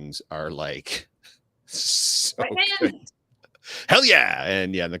Condiment Kings are like so good. Hell yeah.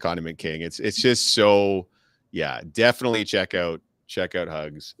 And yeah, the Condiment King. It's just so yeah, definitely check out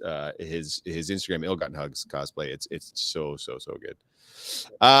Hugs. His Instagram, Ill-Gotten Hugs cosplay. It's so good.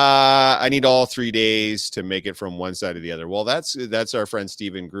 I need all 3 days to make it from one side to the other. Well, that's our friend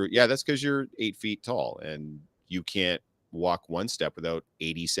Steven Groot. Yeah, that's because you're 8 feet tall and you can't walk one step without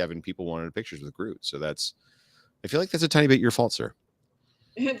 87 people wanting pictures with Groot. So I feel like that's a tiny bit your fault, sir.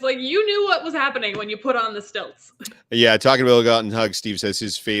 It's like you knew what was happening when you put on the stilts. Yeah, talking about Ill-Gotten Hugs, Steve says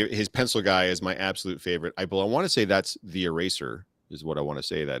his pencil guy is my absolute favorite. I want to say that's the Eraser is what I want to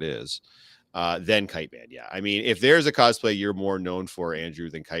say that is. Then Kite Man. Yeah. I mean, if there's a cosplay you're more known for, Andrew,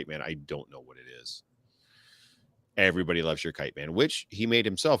 than Kite Man, I don't know what it is. Everybody loves your Kite Man, which he made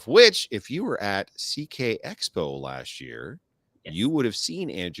himself, which if you were at CK Expo last year, yes, you would have seen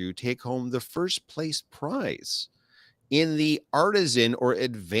Andrew take home the first place prize in the artisan or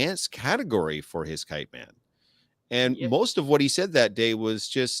advanced category for his Kite Man. And yep, most of what he said that day was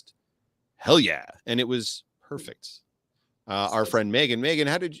just hell yeah. And it was perfect. Our friend Megan,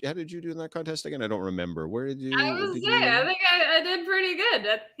 how did you do in that contest again? I don't remember. Where did you? I think I did pretty good.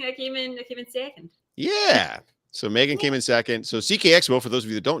 I came in second. Yeah. So Megan came in second. So CK Expo, for those of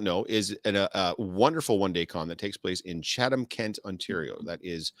you that don't know, is a wonderful one-day con that takes place in Chatham, Kent, Ontario. That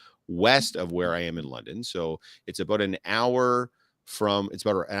is west of where I am in London. So it's about an hour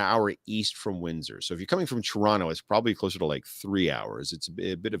east from Windsor. So if you're coming from Toronto, it's probably closer to like 3 hours. It's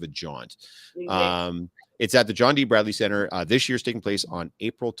a bit of a jaunt. It's at the John D. Bradley Center. This year's taking place on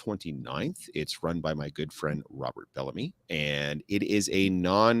April 29th. It's run by my good friend, Robert Bellamy, and it is a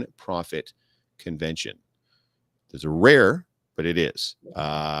non-profit convention. There's a rare, but it is.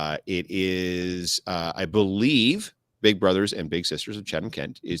 It is, I believe, Big Brothers and Big Sisters of Chatham,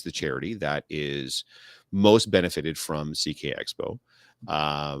 Kent is the charity that is most benefited from CK Expo.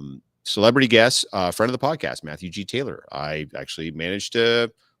 Celebrity guests, friend of the podcast, Matthew G. Taylor. I actually managed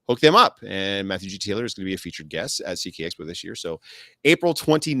to hook them up, and Matthew G. Taylor is going to be a featured guest at CK Expo this year. So April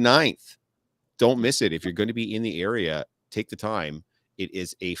 29th, don't miss it. If you're going to be in the area, take the time. It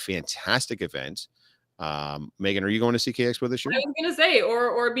is a fantastic event. Megan, are you going to CK Expo this year? I was gonna say,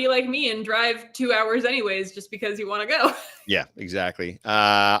 or be like me and drive 2 hours anyways, just because you want to go. Yeah, exactly.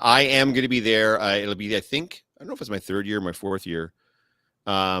 I am going to be there. It'll be, I don't know if it's my 3rd year, or my 4th year.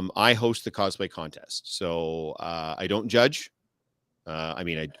 I host the cosplay contest, so I don't judge. I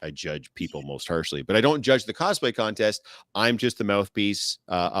mean, I judge people most harshly, but I don't judge the cosplay contest. I'm just the mouthpiece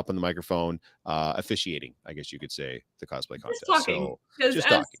up on the microphone, officiating, I guess you could say, the cosplay contest. Just talking, because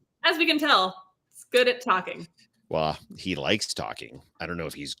as we can tell, it's good at talking. Well, he likes talking. I don't know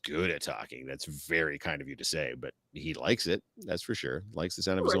if he's good at talking. That's very kind of you to say, but he likes it. That's for sure. Likes the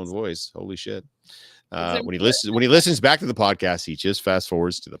sound of his own voice. Holy shit. When he listens back to the podcast, he just fast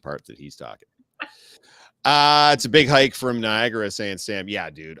forwards to the part that he's talking. It's a big hike from Niagara, saying Sam.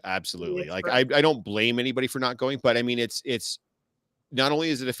 Yeah, dude, absolutely. Like I don't blame anybody for not going, but I mean, it's not only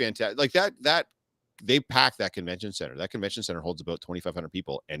is it a fantastic, like that they pack that convention center. That convention center holds about 2,500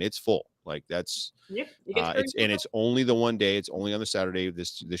 people, and it's full. Like that's it's only the one day. It's only on the Saturday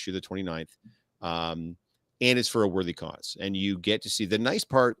this year, the 29th, and it's for a worthy cause. And you get to see the nice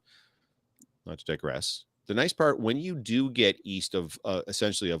part. Not to digress. The nice part when you do get east of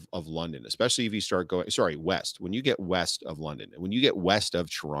essentially of London, especially if you start going west. When you get west of London, and when you get west of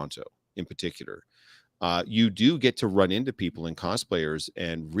Toronto, in particular. You do get to run into people and cosplayers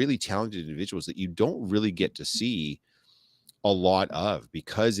and really talented individuals that you don't really get to see a lot of,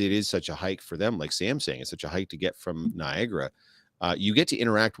 because it is such a hike for them. Like Sam's saying, it's such a hike to get from Niagara. You get to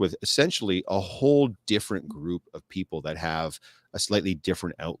interact with essentially a whole different group of people that have a slightly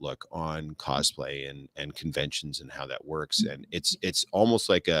different outlook on cosplay and conventions and how that works. And it's almost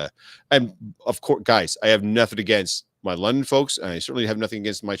like and of course, guys, I have nothing against my London folks. And I certainly have nothing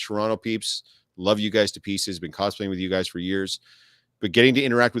against my Toronto peeps. Love you guys to pieces. Been cosplaying with you guys for years, but getting to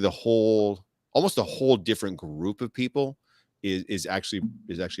interact with almost a whole different group of people is actually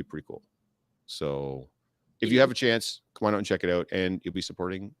pretty cool. So if you have a chance, come on out and check it out, and you'll be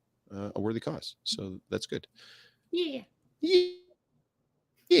supporting a worthy cause. So that's good. Yeah.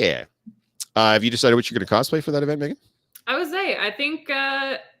 Yeah. Have you decided what you're going to cosplay for that event, Megan? I would say, I think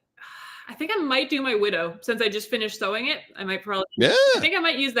I might do my widow since I just finished sewing it. I might probably, I think I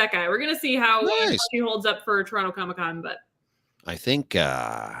might use that guy. We're going to see how she holds up for Toronto Comicon, but I think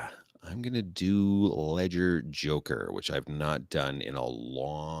I'm going to do Ledger Joker, which I've not done in a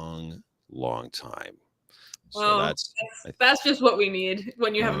long time. So Well, that's just what we need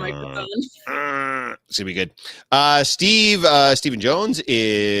when you have a microphone. It's gonna be good. Stephen Jones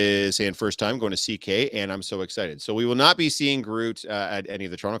is saying first time going to CK, and I'm so excited. So we will not be seeing Groot at any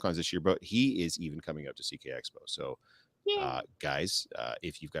of the Toronto cons this year, but he is even coming out to CK Expo. So guys,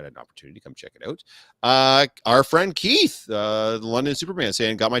 if you've got an opportunity, come check it out. Our friend Keith, the London Superman,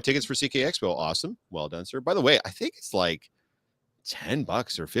 saying got my tickets for CK Expo. Awesome, well done, sir. By the way, I think it's like $10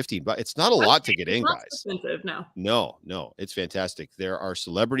 or $15. It's not a lot to get in, guys. Expensive now. No, it's fantastic. There are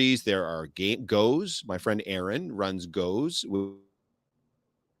celebrities. There are Goes. My friend Aaron runs Goes.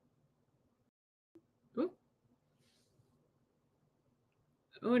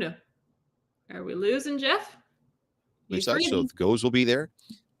 Oh no, are we losing Jeff? So Goes will be there.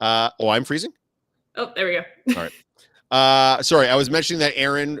 I'm freezing. Oh, there we go. All right. Sorry, I was mentioning that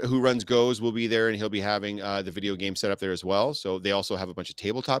Aaron, who runs Goes, will be there, and he'll be having the video game set up there as well. So they also have a bunch of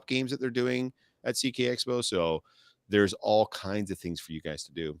tabletop games that they're doing at CK Expo. So there's all kinds of things for you guys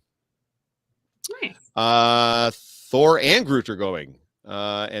to do. Nice. Thor and Groot are going.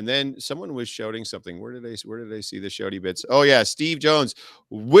 And then someone was shouting something. Where did I see the shouty bits? Oh yeah, Steve Jones,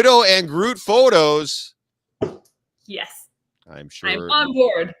 Widow and Groot photos. Yes, I'm sure. I'm on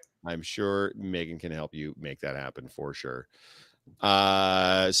board. I'm sure Megan can help you make that happen for sure.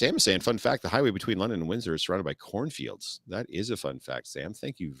 Sam is saying, fun fact, the highway between London and Windsor is surrounded by cornfields. That is a fun fact, Sam.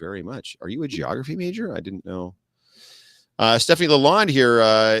 Thank you very much. Are you a geography major? I didn't know. Stephanie Lalonde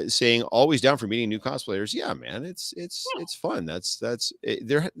here saying, always down for meeting new cosplayers. Yeah, man, it's fun. That's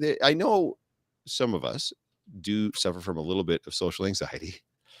I know some of us do suffer from a little bit of social anxiety.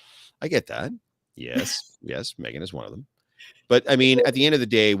 I get that. Yes, Megan is one of them. But I mean, at the end of the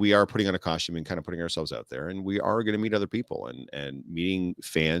day, we are putting on a costume and kind of putting ourselves out there, and we are going to meet other people, and meeting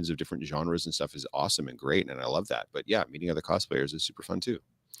fans of different genres and stuff is awesome and great, and I love that. But yeah, meeting other cosplayers is super fun too.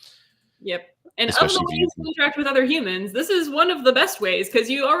 Yep. And of the ways to interact with other humans, this is one of the best ways because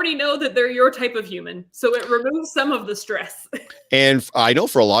you already know that they're your type of human. So it removes some of the stress. And I know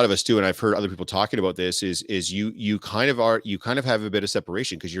for a lot of us too, and I've heard other people talking about this, is you kind of have a bit of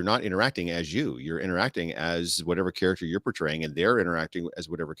separation because you're not interacting as you're interacting as whatever character you're portraying, and they're interacting as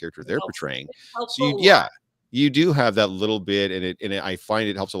whatever character they're portraying. So you do have that little bit, and I find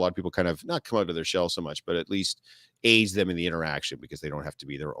it helps a lot of people kind of not come out of their shell so much, but at least aids them in the interaction because they don't have to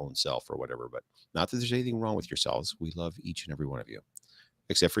be their own self or whatever. But not that there's anything wrong with yourselves. We love each and every one of you,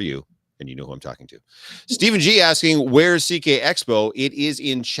 except for you, and you know who I'm talking to. Stephen G asking, where's CK Expo? It is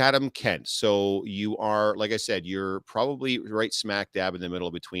in Chatham, Kent. So you are, like I said, you're probably right smack dab in the middle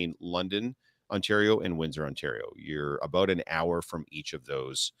between London, Ontario, and Windsor, Ontario. You're about an hour from each of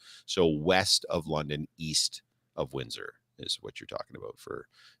those. So west of London, east of Windsor is what you're talking about for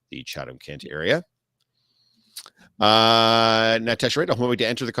the Chatham, Kent area. Natasha, right, I'm hoping to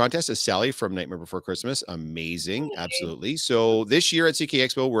enter the contest as Sally from Nightmare Before Christmas. Amazing. Absolutely. So this year at CK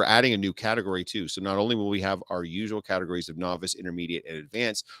Expo, we're adding a new category too. So not only will we have our usual categories of novice, intermediate, and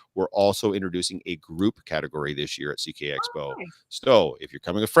advanced, we're also introducing a group category this year at CK Expo. Nice. So if you're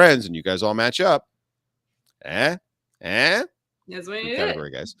coming with friends and you guys all match up, That's what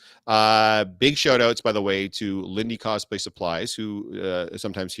category, guys. Big shout outs, by the way, to Lindy Cosplay Supplies, who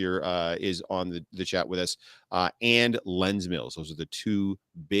sometimes here is on the chat with us, and Lens Mills. Those are the two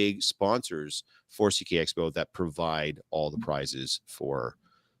big sponsors for CK Expo that provide all the prizes for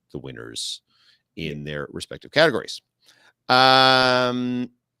the winners in their respective categories.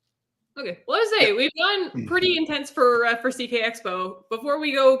 Okay, well, I say we've gone pretty intense for CK Expo. Before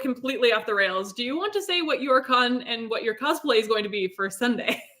we go completely off the rails, do you want to say what your con and what your cosplay is going to be for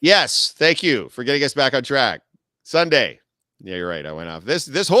Sunday? Yes, thank you for getting us back on track. Sunday. Yeah, you're right. I went off.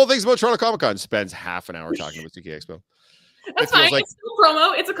 This whole thing's about Toronto Comicon. Spends half an hour talking about CK Expo. That's fine. Like, it's still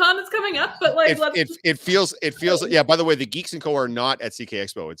promo. It's a con that's coming up, but like it feels. Yeah. By the way, the Geeks and Co are not at CK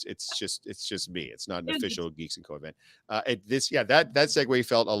Expo. It's just me. It's not an official Geeks and Co event. That segue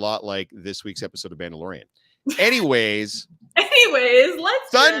felt a lot like this week's episode of Mandalorian. Anyways,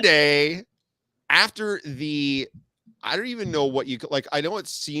 let's Sunday after the. I don't even know what you like. I know it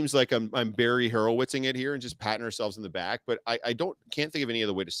seems like I'm Barry Horowitzing it here and just patting ourselves in the back, but I can't think of any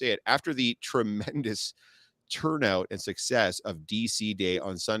other way to say it. After the tremendous turnout and success of DC Day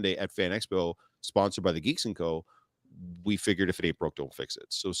on Sunday at Fan Expo, sponsored by the Geeks and Co, we figured if it ain't broke, don't fix it.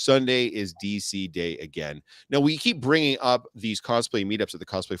 So Sunday is DC Day again. Now we keep bringing up these cosplay meetups at the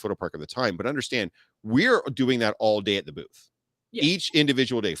Cosplay Photo Park of the time, but understand we're doing that all day at the booth, each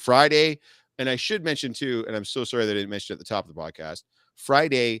individual day. Friday, and I should mention too, and I'm so sorry that I didn't mention it at the top of the podcast,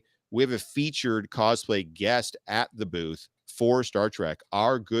 Friday we have a featured cosplay guest at the booth for Star Trek,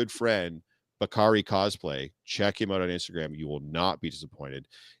 our good friend Bakari Cosplay, check him out on Instagram. You will not be disappointed.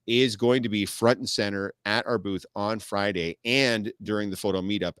 Is going to be front and center at our booth on Friday and during the photo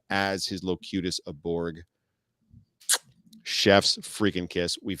meetup as his Locutus of Borg. Chef's freaking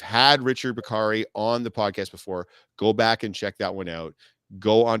kiss. We've had Richard Bakari on the podcast before. Go back and check that one out.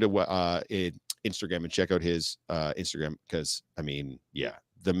 Go onto Instagram and check out his Instagram because, I mean, yeah,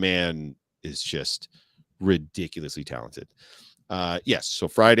 the man is just ridiculously talented. Yes, so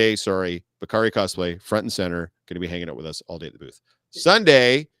Friday, Bakari Cosplay, front and center, going to be hanging out with us all day at the booth.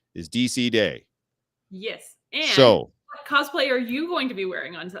 Sunday is DC Day. Yes. And so what cosplay are you going to be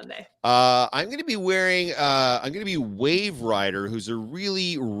wearing on Sunday? I'm going to be wearing, I'm going to be Wave Rider, who's a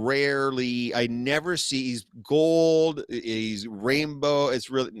really rarely, I never see, he's gold, he's rainbow. It's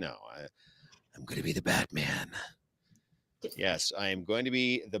really, no, I'm going to be the Batman. Yes, I am going to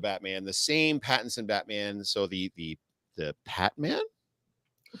be the Batman, the same Pattinson Batman. So the Patman.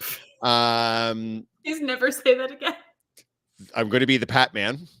 Please never say that again. I'm going to be the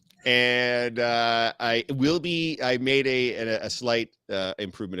Patman, and I made a slight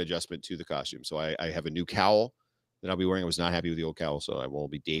improvement adjustment to the costume. So I have a new cowl that I'll be wearing. I was not happy with the old cowl, so I will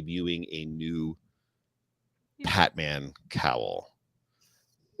be debuting a new Patman cowl.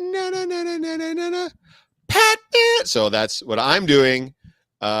 No. Patman. So that's what I'm doing.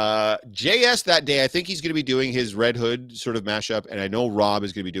 JS that day, I think he's going to be doing his Red Hood sort of mashup, and I know Rob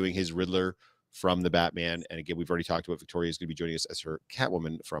is going to be doing his Riddler from the Batman. And again, we've already talked about Victoria is going to be joining us as her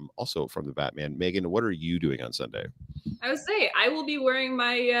Catwoman from the Batman. Megan, what are you doing on Sunday? I would say I will be wearing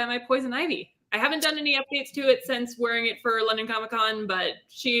my my Poison Ivy. I haven't done any updates to it since wearing it for London Comicon, but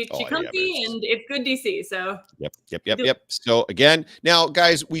she comfy and it's good DC. So yep. So again, now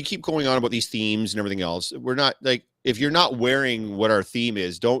guys, we keep going on about these themes and everything else. We're not like, if you're not wearing what our theme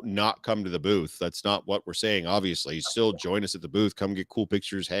is, don't not come to the booth. That's not what we're saying. Obviously, still join us at the booth. Come get cool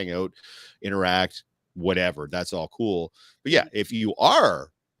pictures, hang out, interact, whatever. That's all cool. But yeah, if you are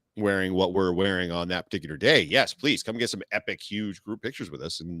wearing what we're wearing on that particular day, yes, please come get some epic, huge group pictures with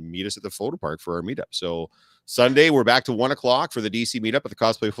us and meet us at the photo park for our meetup. So Sunday, we're back to 1 o'clock for the DC meetup at the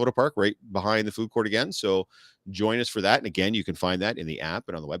Cosplay Photo Park, right behind the food court again. So join us for that. And again, you can find that in the app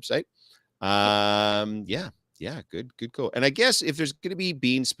and on the website. Yeah, good call. And I guess if there's going to be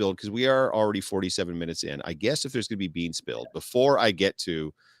beans spilled, because we are already 47 minutes in, I guess if there's going to be beans spilled, before I get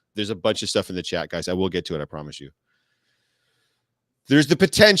to, there's a bunch of stuff in the chat, guys. I will get to it, I promise you. There's the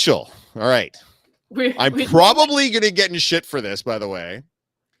potential. All right. I'm probably going to get in shit for this, by the way.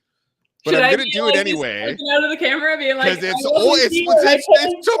 But I'm going to do it anyway. Out of the camera, being like, because it's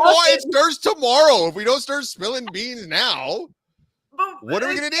tomorrow. It starts tomorrow. If we don't start spilling beans now, what are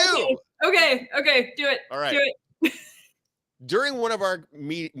we going to do? Okay, do it. All right. Do it. During one of our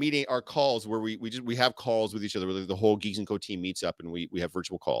our calls where we have calls with each other, where the whole Geeks & Co team meets up and we have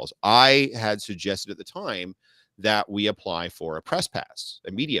virtual calls, I had suggested at the time that we apply for a press pass,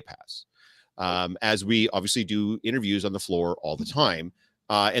 a media pass, as we obviously do interviews on the floor all the time.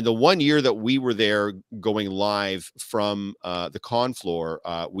 And the 1 year that we were there going live from the con floor,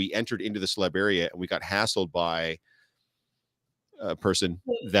 we entered into the celeb area and we got hassled by a person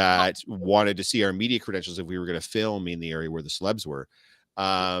that wanted to see our media credentials if we were going to film in the area where the celebs were.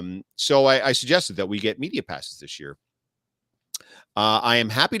 So I suggested that we get media passes this year. I am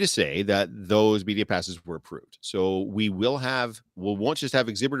happy to say that those media passes were approved. So we won't just have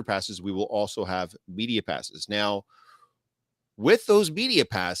exhibitor passes, we will also have media passes. Now, with those media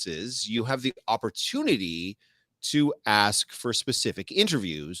passes, you have the opportunity to ask for specific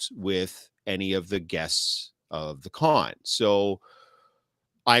interviews with any of the guests of the con. So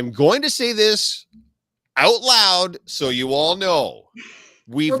I'm going to say this out loud so you all know.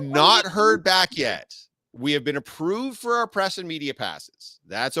 We've not heard back yet. We have been approved for our press and media passes.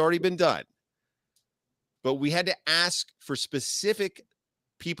 That's already been done. But we had to ask for specific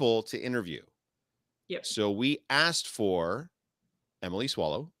people to interview. Yep. So we asked for Emily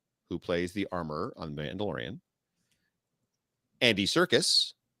Swallow, who plays the armorer on Mandalorian, Andy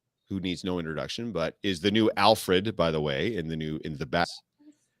Serkis, who needs no introduction, but is the new Alfred, by the way, in the bat.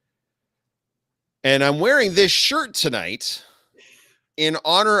 And I'm wearing this shirt tonight in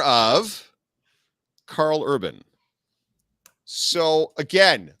honor of Carl Urban. So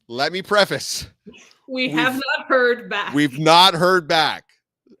again, let me preface. We've not heard back. We've not heard back.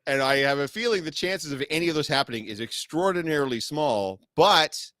 And I have a feeling the chances of any of those happening is extraordinarily small,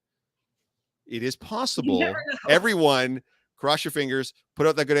 but it is possible. Everyone, cross your fingers, put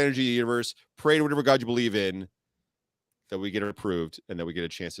out that good energy in the universe, pray to whatever God you believe in, that we get approved and that we get a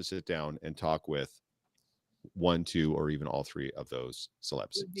chance to sit down and talk with 1, 2, or even all 3 of those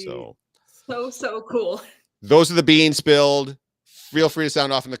celebs. So cool. those are the beans spilled. Feel free to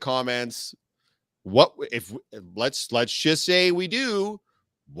sound off in the comments. What if let's just say we do?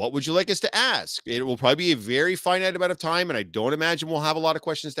 What would you like us to ask? It will probably be a very finite amount of time, and I don't imagine we'll have a lot of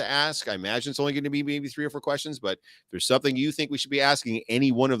questions to ask. I imagine it's only going to be maybe 3 or 4 questions, but if there's something you think we should be asking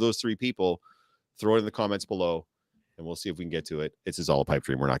any one of those 3 people, throw it in the comments below, and we'll see if we can get to it. This is all a pipe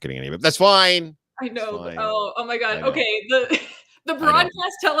dream. We're not getting any of it. That's fine. I know. Fine. Oh my God. I know. Okay. The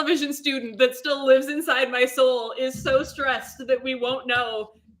broadcast television student that still lives inside my soul is so stressed that we won't know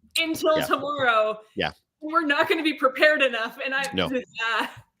until tomorrow. Yeah. We're not going to be prepared enough. And I know.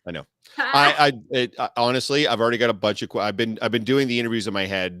 Honestly, I've already got a bunch of. I've been doing the interviews in my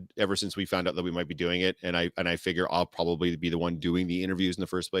head ever since we found out that we might be doing it, and I figure I'll probably be the one doing the interviews in the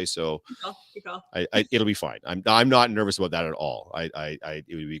first place. So it'll be fine. I'm not nervous about that at all. It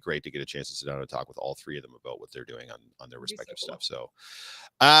would be great to get a chance to sit down and talk with all 3 of them about what they're doing on their respective stuff. So,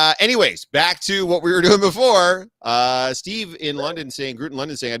 anyways, back to what we were doing before. Steve in London saying, Groot in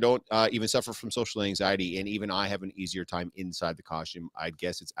London saying, I don't even suffer from social anxiety, and even I have an easier time inside the costume. I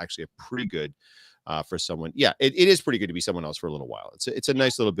guess it's actually a pretty good for someone. Yeah, it is pretty good to be someone else for a little while. It's a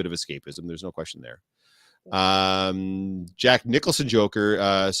nice little bit of escapism. There's no question there. Jack Nicholson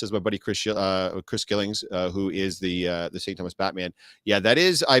Joker says my buddy Chris Gillings, who is the St. Thomas Batman. Yeah, that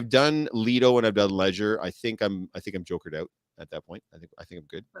is. I've done Leto and I've done Ledger. I think I'm Jokered out at that point. I think I'm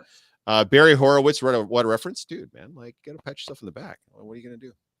good. Barry Horowitz, what a reference, dude, man. Like, gotta pat yourself in the back. What are you gonna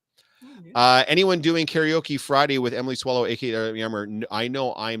do? Anyone doing karaoke Friday with Emily Swallow, aka Yammer? I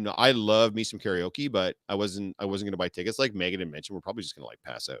know I'm not. I love me some karaoke, but I wasn't gonna buy tickets. Like Megan had mentioned, we're probably just gonna like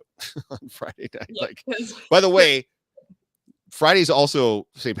pass out on Friday night. Yeah, like, by the way, Friday's also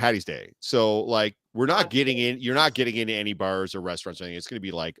St. Patty's Day, so like we're not getting in. You're not getting into any bars or restaurants or anything. It's gonna be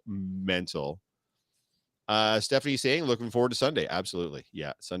like mental. Stephanie saying, looking forward to Sunday. Absolutely,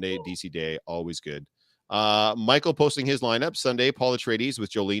 yeah. Sunday, DC Day, always good. Michael posting his lineup Sunday, Paul Atreides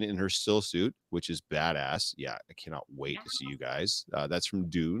with Jolene in her still suit, which is badass. Yeah, I cannot wait to see you guys. That's from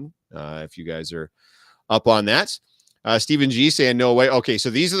Dune. If you guys are up on that. Stephen G saying no way. Okay, so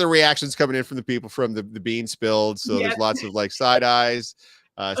these are the reactions coming in from the people from the bean spilled. So there's lots of like side eyes.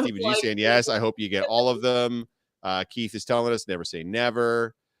 Stephen G saying yes. I hope you get all of them. Keith is telling us never say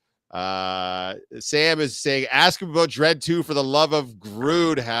never. Sam is saying ask him about Dread 2 for the love of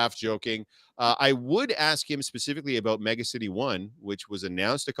Groot, half joking. I would ask him specifically about Mega City 1, which was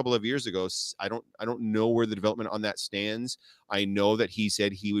announced a couple of years ago. I don't know where the development on that stands. I know that he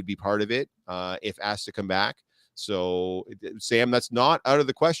said he would be part of it if asked to come back. So, Sam, that's not out of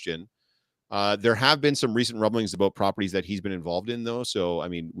the question. There have been some recent rumblings about properties that he's been involved in, though. So, I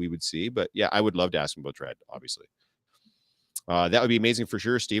mean, we would see. But yeah, I would love to ask him about Dread, obviously. That would be amazing for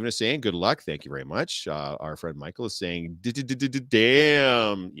sure. Steven is saying good luck. Thank you very much. Our friend Michael is saying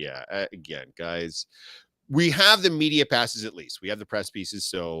damn. Yeah, again, guys, we have the media passes. At least we have the press pieces.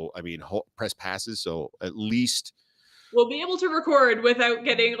 So I mean, press passes. So at least we'll be able to record without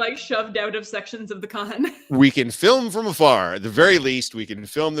getting like shoved out of sections of the con. We can film from afar. At the very least, we can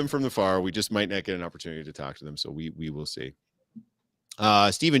film them from afar. We just might not get an opportunity to talk to them. So we will see.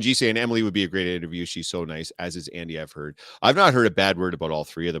 Stephen G saying Emily would be a great interview. She's so nice, as is Andy. I've not heard a bad word about all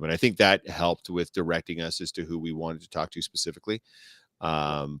 3 of them, and I think that helped with directing us as to who we wanted to talk to specifically.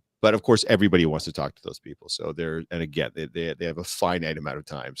 But of course, everybody wants to talk to those people. So and again, they have a finite amount of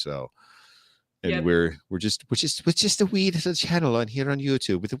time. So, and we're just a wee little channel on here on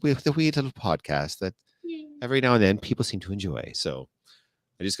YouTube with a wee little podcast that every now and then people seem to enjoy. So,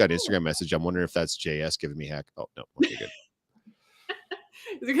 I just got an Instagram message. I'm wondering if that's JS giving me heck. Oh no, okay, good.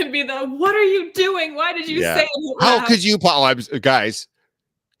 Is it going to be what are you doing? Why did you say it? How could you, guys?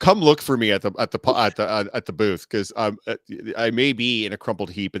 Come look for me at the booth, because I may be in a crumpled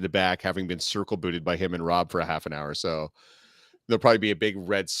heap in the back, having been circle booted by him and Rob for a half an hour. So there'll probably be a big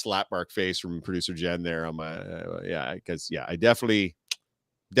red slap mark face from producer Jen there on my because I definitely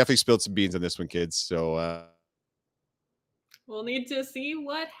spilled some beans on this one, kids. So we'll need to see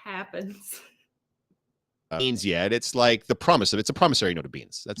what happens. Beans yet. It's like the promise of it's a promissory note of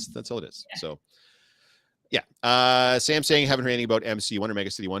beans. That's all it is. So yeah. Sam saying haven't heard anything about MC1 or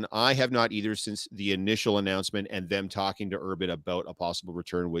Mega City 1. I have not either since the initial announcement and them talking to Urban about a possible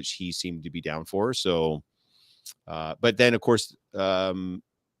return, which he seemed to be down for. So but then of course the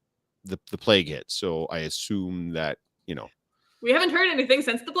plague hit. So I assume that, we haven't heard anything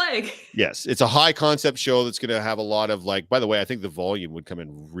since the plague. Yes, it's a high concept show that's going to have a lot of by the way, I think the volume would come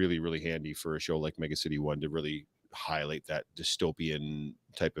in really, really handy for a show like Mega City 1 to really highlight that dystopian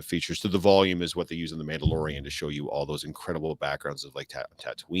type of features. So the volume is what they use in The Mandalorian to show you all those incredible backgrounds of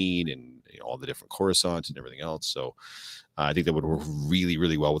Tatooine and all the different Coruscant and everything else. So I think that would work really,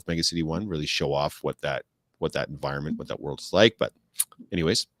 really well with Mega City 1, really show off what that what that environment, what that world is like. But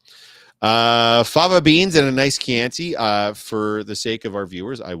anyways, fava beans and a nice Chianti. For the sake of our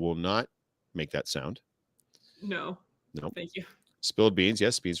viewers, I will not make that sound. No. No. Thank you. Spilled beans.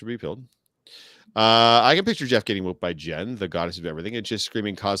 Yes, beans will be peeled. I can picture Jeff getting whooped by Jen, the goddess of everything, and just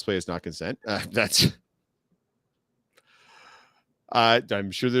screaming cosplay is not consent. That's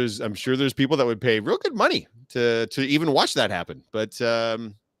I'm sure there's people that would pay real good money to even watch that happen. But I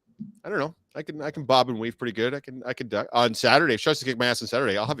don't know. I can bob and weave pretty good. I can duck on Saturday. If she tries to kick my ass on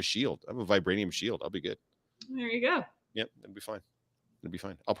Saturday, I'll have a shield. I have a vibranium shield. I'll be good. There you go. Yep, it'll be fine. It'll be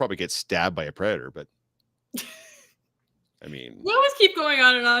fine. I'll probably get stabbed by a predator, but I mean, You always keep going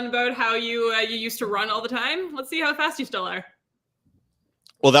on and on about how you used to run all the time. Let's see how fast you still are.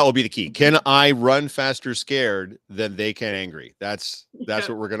 well, that will be the key. Can I run faster scared than they can angry? That's what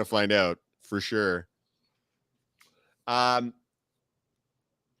we're gonna find out for sure.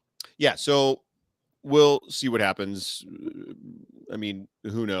 Yeah, so we'll see what happens. I mean,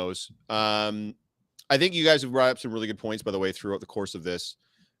 who knows? I think you guys have brought up some really good points, by the way, throughout the course of this.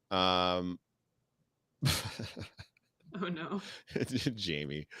 Oh no.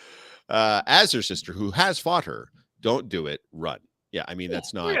 Jamie, as her sister who has fought her, don't do it, run. Yeah, I mean,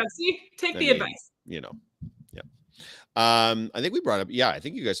 that's not, Yeah, see, take I the mean, advice. you know, yeah. I think we brought up, yeah, I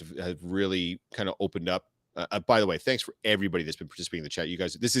think you guys have really kind of opened up. By the way, thanks for everybody that's been participating in the chat. You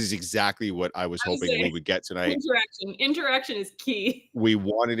guys, this is exactly what I was hoping we would get tonight. Interaction is key. We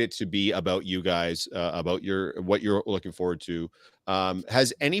wanted it to be about you guys, about what you're looking forward to.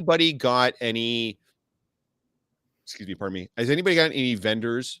 Has anybody got any, excuse me, pardon me, has anybody got any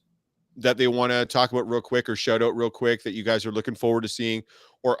vendors that they want to talk about real quick or shout out real quick that you guys are looking forward to seeing,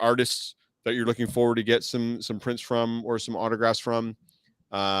 or artists that you're looking forward to get some prints from or some autographs from?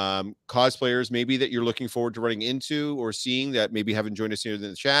 Cosplayers maybe that you're looking forward to running into or seeing that maybe haven't joined us here in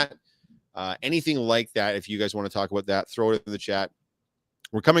the chat. Anything like that, if you guys want to talk about that, throw it in the chat.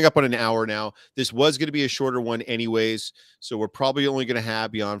 We're coming up on an hour now. This was going to be a shorter one anyways, so we're probably only going to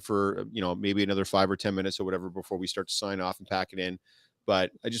have you on for, maybe another 5 or 10 minutes or whatever before we start to sign off and pack it in.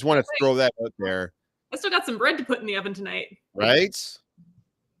 But I just want to throw that out there. I still got some bread to put in the oven tonight. Right?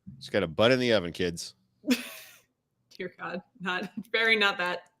 Just got a butt in the oven, kids. Dear God, not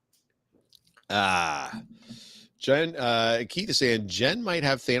that. Jen, Keith is saying Jen might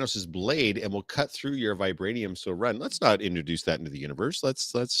have Thanos's blade and will cut through your vibranium. So run. Let's not introduce that into the universe.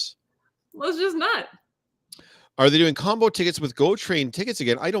 Let's just not. Are they doing combo tickets with Go Train tickets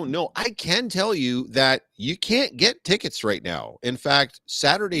again? I don't know. I can tell you that you can't get tickets right now. In fact,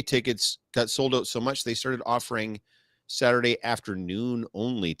 Saturday tickets got sold out so much they started offering Saturday afternoon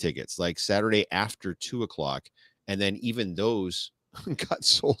only tickets, like Saturday after 2:00. And then even those got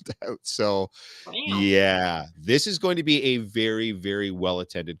sold out. So yeah, this is going to be a very, very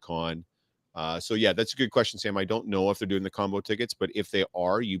well-attended con. So yeah, that's a good question, Sam. I don't know if they're doing the combo tickets, but if they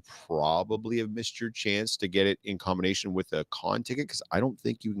are, you probably have missed your chance to get it in combination with a con ticket, because I don't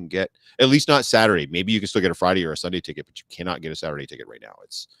think you can get, at least not Saturday. Maybe you can still get a Friday or a Sunday ticket, but you cannot get a Saturday ticket right now.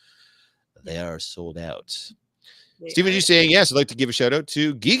 They are sold out. Stephen G saying, yes, I'd like to give a shout out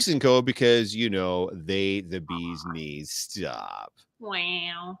to Geeks & Co. because, the bee's knees. Stop.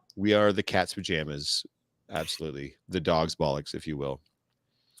 Wow. We are the cat's pajamas. Absolutely. The dog's bollocks, if you will.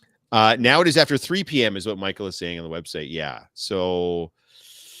 Now it is after 3 p.m. is what Michael is saying on the website. Yeah. So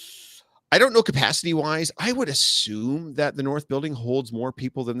I don't know capacity wise. I would assume that the North building holds more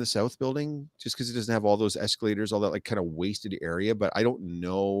people than the South building just because it doesn't have all those escalators, all that like kind of wasted area. But I don't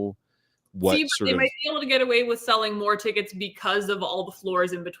know what they might be able to get away with selling more tickets because of all the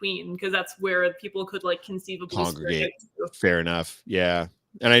floors in between, because that's where people could like conceivably congregate. Fair enough. Yeah.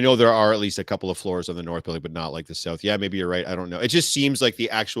 And I know there are at least a couple of floors on the North building, but not like the South. Yeah, maybe you're right. I don't know. It just seems like the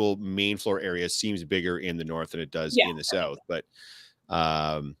actual main floor area seems bigger in the North than it does in the South. But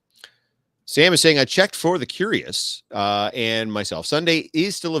Sam is saying, I checked for the curious and myself. Sunday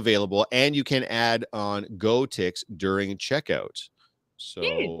is still available, and you can add on Go Tix during checkout.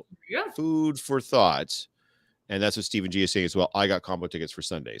 So food for thought. And that's what Stephen G is saying as well. I got combo tickets for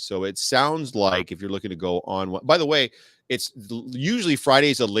Sunday. So it sounds like if you're looking to go on one, by the way, it's usually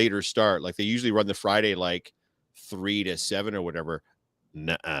Friday's a later start. Like they usually run the Friday like 3 to 7 or whatever.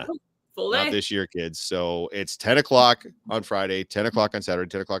 Nuh-uh. Full day. Not this year, kids. So it's 10 o'clock on Friday, 10 o'clock on Saturday,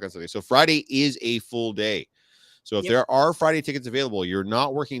 10 o'clock on Sunday. So Friday is a full day. So if there are Friday tickets available, you're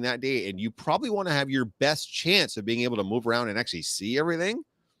not working that day, and you probably want to have your best chance of being able to move around and actually see everything,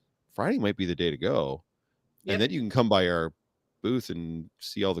 Friday might be the day to go. And then you can come by our booth and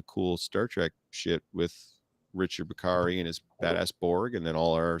see all the cool Star Trek shit with Richard Bakari and his badass Borg, and then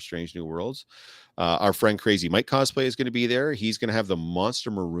all our Strange New Worlds. Our friend Crazy Mike Cosplay is going to be there. He's going to have the Monster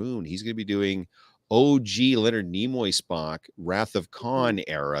Maroon. He's going to be doing OG Leonard Nimoy Spock, Wrath of Khan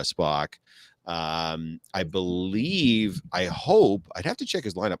era Spock. I believe, I hope, I'd have to check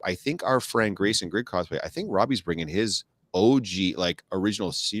his lineup. I think our friend Grayson Grid Cosplay, I think Robbie's bringing his OG, like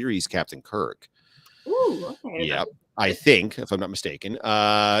original series Captain Kirk. Ooh, okay. Yep. I think, if I'm not mistaken,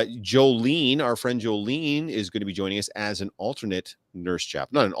 Jolene, our friend Jolene, is going to be joining us as an alternate nurse chapel.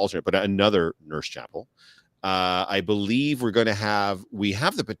 Not an alternate, but another nurse chapel. I believe we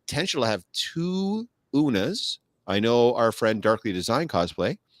have the potential to have 2 Unas. I know our friend Darkly Design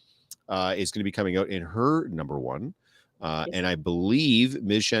Cosplay is going to be coming out in her number 1. And I believe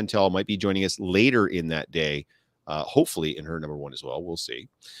Ms. Chantel might be joining us later in that day, hopefully in her number 1 as well. We'll see.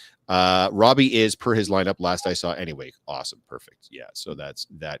 Robbie is per his lineup last I saw anyway. Awesome. Perfect. Yeah. So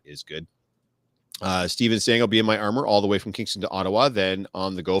that is good. Steven saying I'll be in my armor all the way from Kingston to Ottawa, then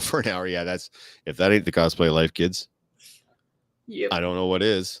on the go for an hour. Yeah, if that ain't the cosplay life, kids. Yep. I don't know what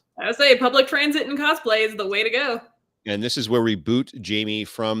is. I would say public transit and cosplay is the way to go. And this is where we boot Jamie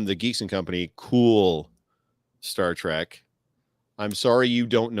from the Geeks and Company. Cool Star Trek. I'm sorry you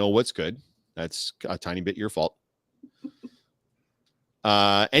don't know what's good. That's a tiny bit your fault.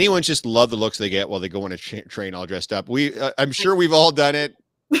 Anyone just love the looks they get while they go on a train all dressed up. I'm sure we've all done it.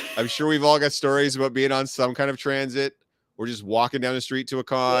 I'm sure we've all got stories about being on some kind of transit or just walking down the street to a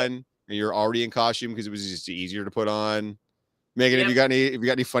con and you're already in costume because it was just easier to put on. Megan, have you got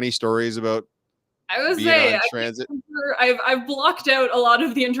any funny stories about being on transit? I've blocked out a lot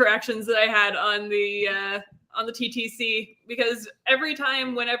of the interactions that I had on the TTC, because every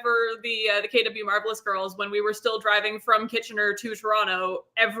time, whenever the KW Marvelous Girls, when we were still driving from Kitchener to Toronto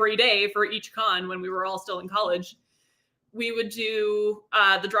every day for each con when we were all still in college, we would do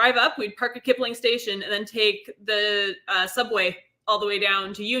the drive up, we'd park at Kipling Station and then take the subway all the way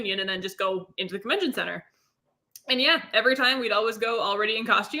down to Union and then just go into the convention center. And yeah, every time we'd always go already in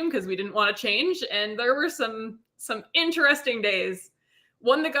costume because we didn't want to change. And there were some interesting days.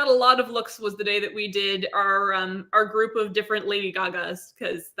 One that got a lot of looks was the day that we did our group of different Lady Gagas,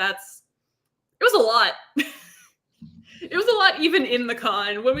 because it was a lot. It was a lot even in the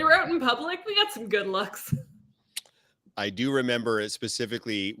con. When we were out in public, we got some good looks. I do remember it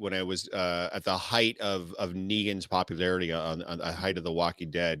specifically when I was at the height of Negan's popularity on the height of The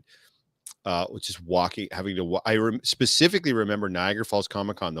Walking Dead. Just walking, having to. Specifically remember Niagara Falls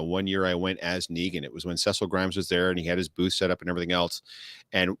Comicon, the one year I went as Negan. It was when Cecil Grimes was there and he had his booth set up and everything else.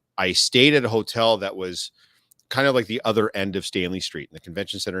 And I stayed at a hotel that was kind of like the other end of Stanley Street. And the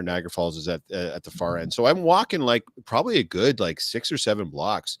convention center in Niagara Falls is at the far end. So I'm walking like probably a good like 6 or 7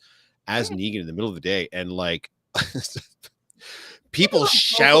 blocks as Negan in the middle of the day, and like. People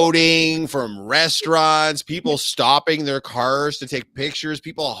shouting from restaurants, people stopping their cars to take pictures,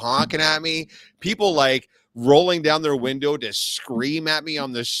 people honking at me, people like rolling down their window to scream at me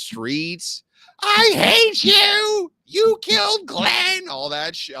on the streets. I hate you. You killed Glenn. All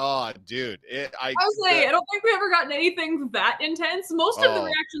that shit. Oh, dude. I don't think we ever gotten anything that intense. Most of the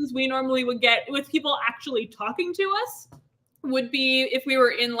reactions we normally would get with people actually talking to us would be if we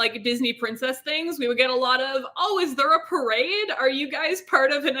were in like Disney princess things. We would get a lot of, "Oh, is there a parade? Are you guys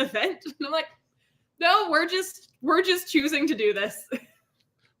part of an event?" And I'm like, "No, we're just choosing to do this."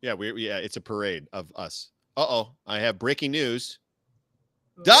 Yeah, it's a parade of us. I have breaking news.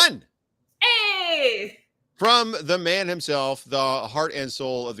 Done. Hey! From the man himself, the heart and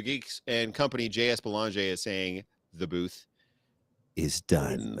soul of the Geeks and Company, J.S. Belanger, is saying the booth is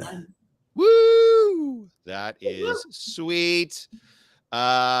done. Woo! That is sweet.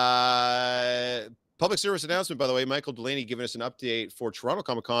 Public service announcement, by the way. Michael Delaney giving us an update for Toronto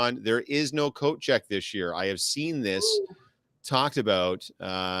Comicon. There is no coat check this year. I have seen this talked about.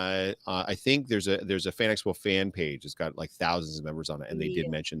 I think there's a Fan Expo fan page. It's got like thousands of members on it, and they did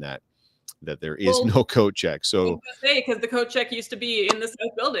mention that there is no coat check. So because the coat check used to be in the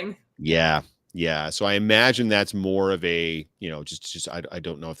South Building. Yeah. So I imagine that's more of a, just I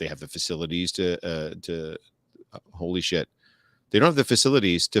don't know if they have the facilities to holy shit. They don't have the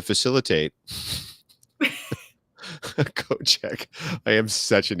facilities to facilitate a coat check. I am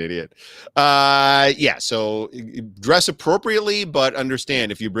such an idiot. So dress appropriately, but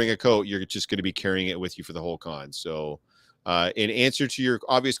understand if you bring a coat, you're just going to be carrying it with you for the whole con. So in answer to your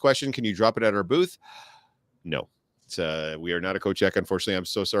obvious question, can you drop it at our booth? No. We are not a coat check, unfortunately. I'm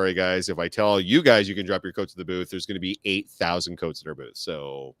so sorry, guys. If I tell you guys you can drop your coats to the booth, there's going to be 8,000 coats at our booth.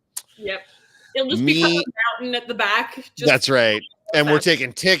 So, yep, it'll just be a mountain at the back. That's right. And we're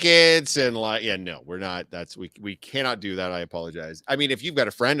taking tickets and we're not. We cannot do that. I apologize. I mean, if you've got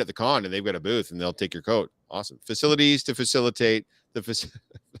a friend at the con and they've got a booth and they'll take your coat, awesome. Facilities to facilitate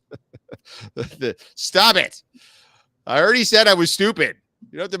Stop it! I already said I was stupid.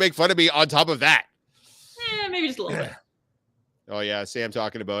 You don't have to make fun of me on top of that. maybe just a little bit. Oh yeah, Sam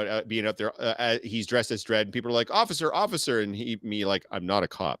talking about being up there. He's dressed as Dredd, and people are like, "Officer, officer," and me like, "I'm not a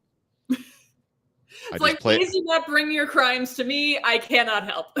cop." It's like, please do not bring your crimes to me. I cannot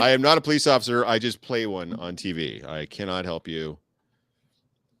help. I am not a police officer. I just play one on TV. I cannot help you.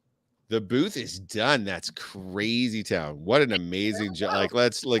 The booth is done. That's crazy town. What an amazing job. Like,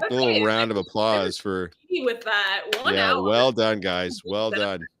 let's like a little round of applause for with that 1 yeah, hour. well done, guys. Well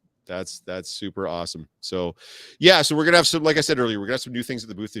done. That's super awesome. So yeah, so we're gonna have some, like I said earlier, we're gonna have some new things at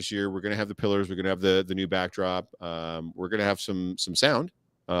the booth this year. We're gonna have the pillars, we're gonna have the new backdrop. We're gonna have some sound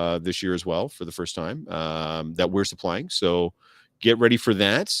this year as well for the first time that we're supplying. So get ready for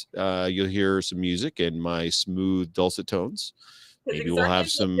that. You'll hear some music and my smooth dulcet tones. Maybe we'll have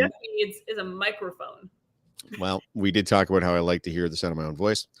some. What Jeff needs is a microphone. Well, we did talk about how I like to hear the sound of my own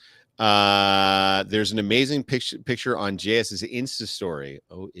voice. There's an amazing picture on JS's Insta story.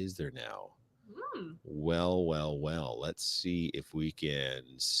 Oh, is there now? Well. Let's see if we can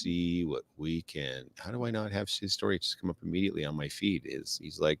see what we can. How do I not have his story just come up immediately on my feed?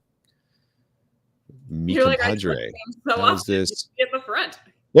 He's like me compadre. How's this? In the front.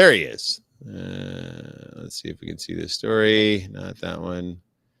 There he is. Let's see if we can see this story. Not that one.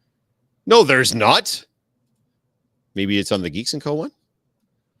 No, there's not. Maybe it's on the Geeks & Co. one.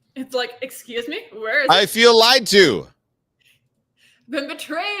 It's like, excuse me, where is I feel lied to. Been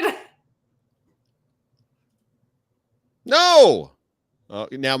betrayed. No.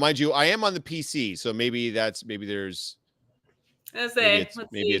 Now, mind you, I am on the PC, so maybe there's. Maybe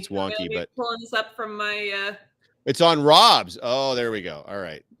it's wonky, but pulling this up from my. It's on Rob's. Oh, there we go. All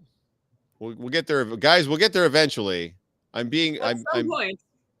right, we'll get there, guys. We'll get there eventually. I'm being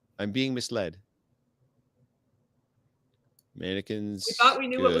misled. Mannequins. We thought we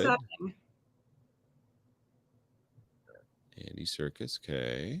knew what was happening. Andy Serkis,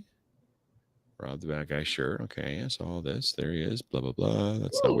 okay. Rob the bad guy, sure. Okay, I saw all this. There he is. Blah, blah, blah.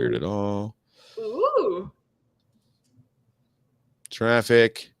 That's not weird at all. Ooh.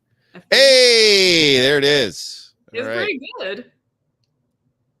 Traffic. Hey, there it is. It's pretty good.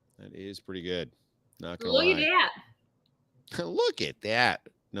 That is pretty good. Not gonna Look lie. at that. Look at that.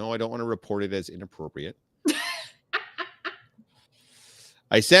 No, I don't want to report it as inappropriate.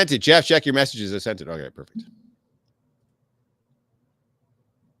 I sent it. Jeff, check your messages. I sent it. Okay, perfect.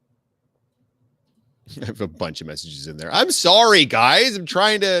 I have a bunch of messages in there. I'm sorry, guys. I'm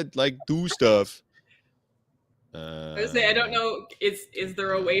trying to do stuff. I was say, I don't know. Is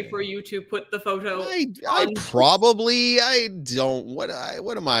there a way for you to put the photo? I don't. What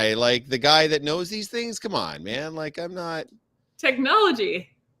am I, like the guy that knows these things? Come on, man. Like, I'm not.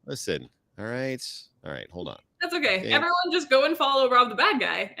 Technology. Listen. All right. Hold on. That's okay. Everyone just go and follow Rob the bad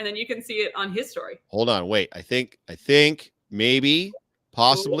guy, and then you can see it on his story. Hold on. Wait. I think maybe,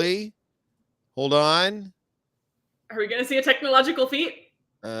 possibly. Ooh. Hold on. Are we going to see a technological feat?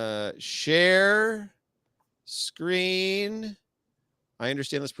 Share screen. I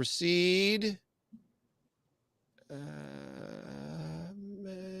understand. Let's proceed.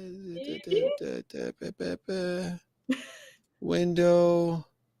 Window.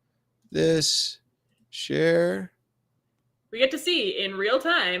 This. Share. We get to see in real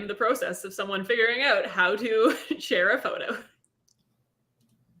time the process of someone figuring out how to share a photo.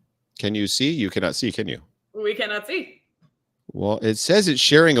 Can you see? You cannot see, can you? We cannot see. Well, it says it's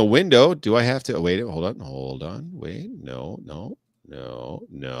sharing a window. Do I have to wait? Hold on. Wait. No.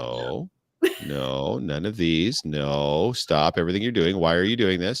 None of these. No. Stop everything you're doing. Why are you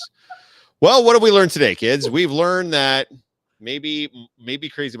doing this? Well, what have we learned today, kids? We've learned that maybe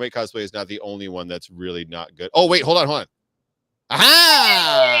Crazy Mike Cosplay is not the only one that's really not good. Oh, wait, hold on.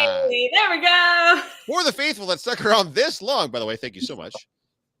 Aha! Hey, there we go. For the faithful that stuck around this long, by the way, thank you so much.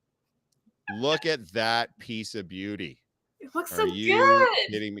 Look at that piece of beauty. It looks so good.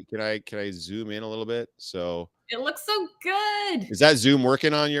 Kidding me? Can I zoom in a little bit? So it looks so good. Is that zoom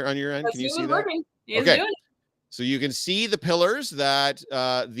working on your end? Can you see that? Working. Okay. Doing it. So you can see the pillars that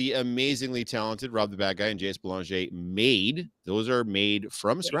the amazingly talented Rob the Bad Guy and J.S. Belanger made. Those are made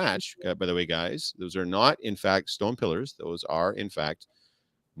from scratch, by the way, guys. Those are not, in fact, stone pillars. Those are, in fact,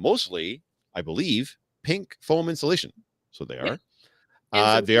 mostly, I believe, pink foam insulation. So they are.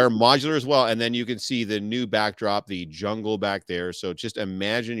 They are modular as well. And then you can see the new backdrop, the jungle back there. So just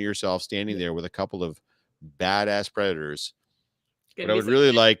imagine yourself standing there with a couple of badass predators. What I would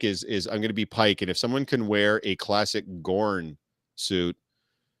really like is I'm going to be Pike. And if someone can wear a classic Gorn suit,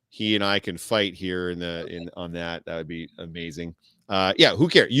 he and I can fight here on that. That would be amazing. Yeah, who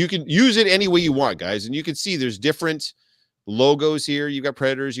cares? You can use it any way you want, guys. And you can see there's different logos here. You've got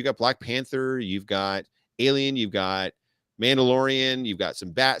Predators, you've got Black Panther, you've got Alien, you've got Mandalorian. You've got some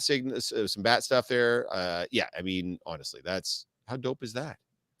bat signals, some bat stuff there. Yeah, I mean, honestly, that's how dope is that?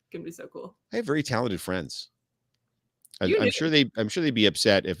 Gonna be so cool. I have very talented friends. You I'm do. sure they'd be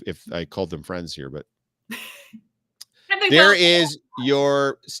upset if I called them friends here, but I think there is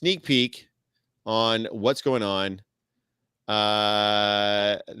your sneak peek on what's going on.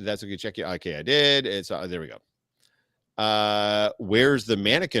 That's okay. Check it. Okay, I did. It's there we go. Where's the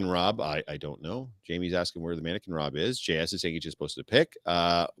mannequin, Rob? I don't know. Jamie's asking where the mannequin Rob is. JS is saying he just posted a pic.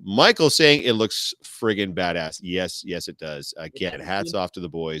 Michael's saying it looks friggin' badass. Yes, it does. Again, hats off to the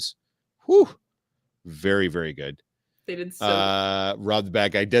boys. Whew. Very, very good. They did so Rob the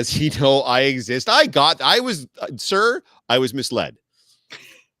bad guy. Does he know I exist? Sir, I was misled.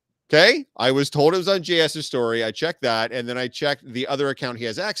 Okay. I was told it was on JS's story. I checked that, and then I checked the other account he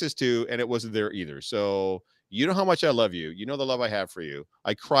has access to, and it wasn't there either. So you know how much I love you. You know the love I have for you.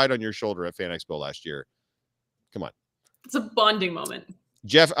 I cried on your shoulder at Fan Expo last year. Come on. It's a bonding moment.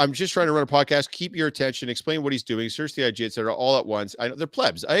 Jeff, I'm just trying to run a podcast. Keep your attention. Explain what he's doing. Search the IG, etc. all at once. I know they're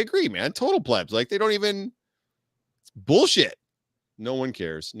plebs. I agree, man. Total plebs. Like they don't even. It's bullshit. No one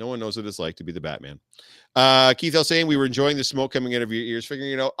cares. No one knows what it's like to be the Batman. Keith L saying we were enjoying the smoke coming out of your ears,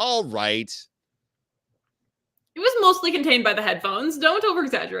 figuring it out. All right. It was mostly contained by the headphones. Don't over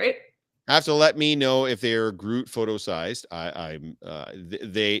exaggerate. Have to let me know if they are Groot photo sized.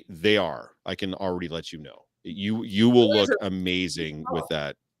 They are. I can already let you know. You will look amazing with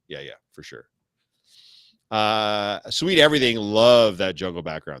that. Yeah, for sure. Sweet everything. Love that jungle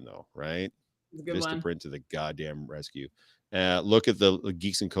background though, right? It's a good Vista one. print to the goddamn rescue. Look at the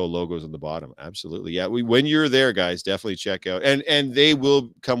Geeks and Co logos on the bottom. Absolutely. Yeah. When you're there, guys, definitely check out and they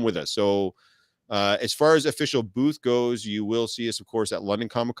will come with us. So as far as official booth goes, you will see us, of course, at London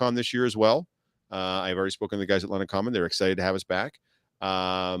Comicon this year as well. I've already spoken to the guys at London Comic. They're excited to have us back.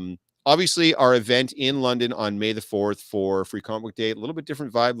 Obviously, our event in London on May the 4th for Free Comic Book Day, a little bit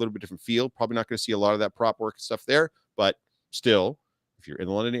different vibe, a little bit different feel. Probably not going to see a lot of that prop work and stuff there, but still, if you're in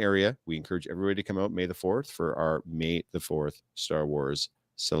the London area, we encourage everybody to come out May the 4th for our May the 4th Star Wars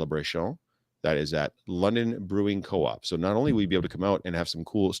celebration. That is at London Brewing Co-op. So not only will you be able to come out and have some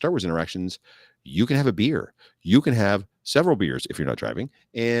cool Star Wars interactions, you can have a beer. You can have several beers if you're not driving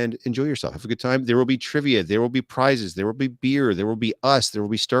and enjoy yourself. Have a good time. There will be trivia. There will be prizes. There will be beer. There will be us. There will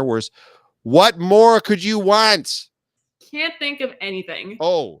be Star Wars. What more could you want? Can't think of anything.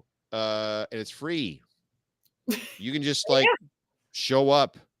 Oh, and it's free. You can just show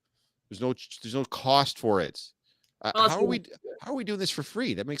up. There's no cost for it. How are we doing this for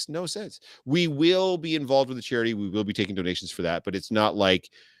free? That makes no sense. We will be involved with the charity. We will be taking donations for that, but it's not like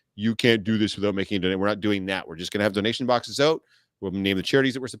you can't do this without making a donation. We're not doing that. We're just going to have donation boxes out. We'll name the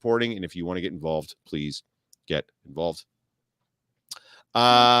charities that we're supporting, and if you want to get involved, please get involved.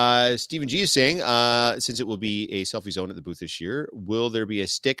 Stephen G is saying, since it will be a selfie zone at the booth this year, will there be a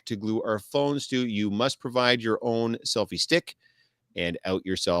stick to glue our phones to? You must provide your own selfie stick and out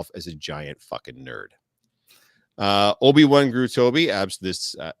yourself as a giant fucking nerd. Obi-Wan grew Toby.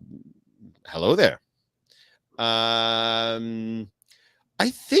 Hello there. I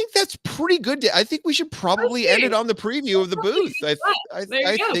think that's pretty good. I think we should probably end it on the preview of the booth. I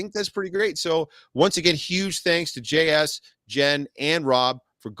think that's pretty great. So once again, huge thanks to JS, Jen, and Rob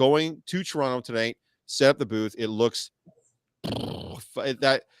for going to Toronto tonight. Set up the booth. It looks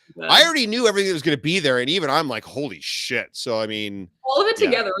that I already knew everything that was going to be there, and even I'm like, holy shit. So I mean, all of it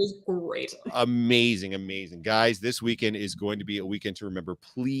together is great. Amazing guys. This weekend is going to be a weekend to remember.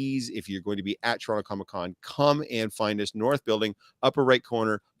 Please, if you're going to be at Toronto Comicon, come and find us, North Building, upper right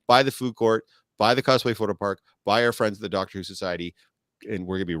corner, by the food court, by the Cosplay Photo Park, by our friends at the Doctor Who Society, and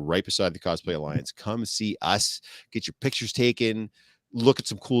we're gonna be right beside the Cosplay Alliance. Come see us, get your pictures taken, look at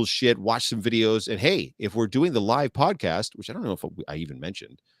some cool shit, watch some videos. And hey, if we're doing the live podcast, which I don't know if I even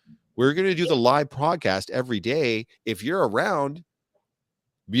mentioned, we're going to do the live podcast every day. If you're around,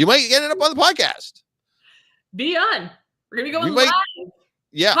 you might get it up on the podcast. Be on. We're going to be going live.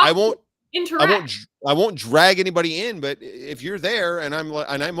 Yeah, Talk, I interact. I won't drag anybody in, but if you're there and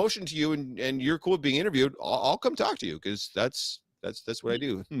I motion to you and you're cool with being interviewed, I'll come talk to you, because that's what I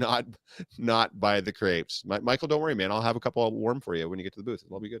do. Not by the crepes. Michael, don't worry, man. I'll have a couple of warm for you when you get to the booth.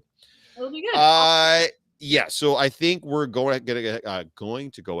 It'll be good. It'll be good. Yeah. So I think we're going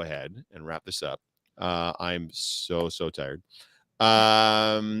to go ahead and wrap this up. I'm so tired.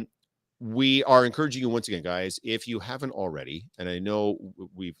 We are encouraging you once again, guys, if you haven't already, and I know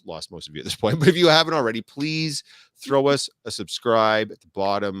we've lost most of you at this point, but if you haven't already, please throw us a subscribe at the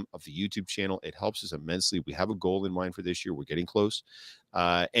bottom of the YouTube channel. It helps us immensely. We have a goal in mind for this year. We're getting close.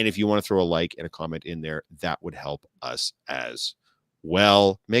 And if you want to throw a like and a comment in there, that would help us as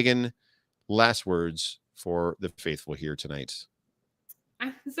well. Megan, last words for the faithful here tonight?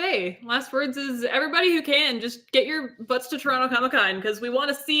 I say, last words is everybody who can just get your butts to Toronto Comicon because we want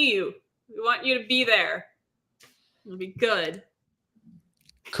to see you. We want you to be there. It'll be good.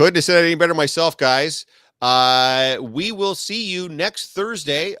 Couldn't have said it any better myself, guys. We will see you next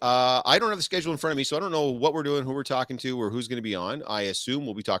Thursday. I don't have the schedule in front of me, so I don't know what we're doing, who we're talking to, or who's going to be on. I assume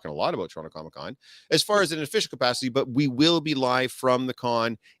we'll be talking a lot about Toronto Comicon as far as an official capacity, but we will be live from the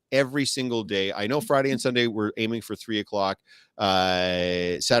con every single day. I know Friday and Sunday we're aiming for 3:00.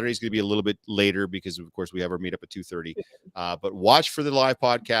 Saturday's going to be a little bit later because, of course, we have our meetup at 2:30. But watch for the live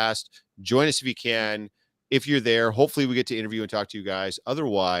podcast. Join us if you can. If you're there, hopefully we get to interview and talk to you guys.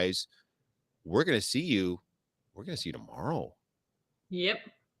 Otherwise, we're going to see you. We're going to see you tomorrow. Yep.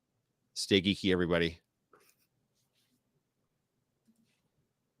 Stay geeky, everybody.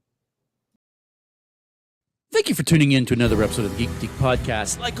 Thank you for tuning in to another episode of the Geek Boutique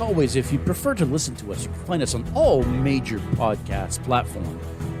podcast. Like always, if you prefer to listen to us, you can find us on all major podcast platforms.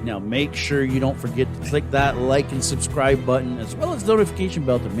 Now, make sure you don't forget to click that like and subscribe button, as well as the notification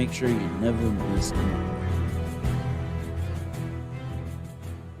bell to make sure you never miss an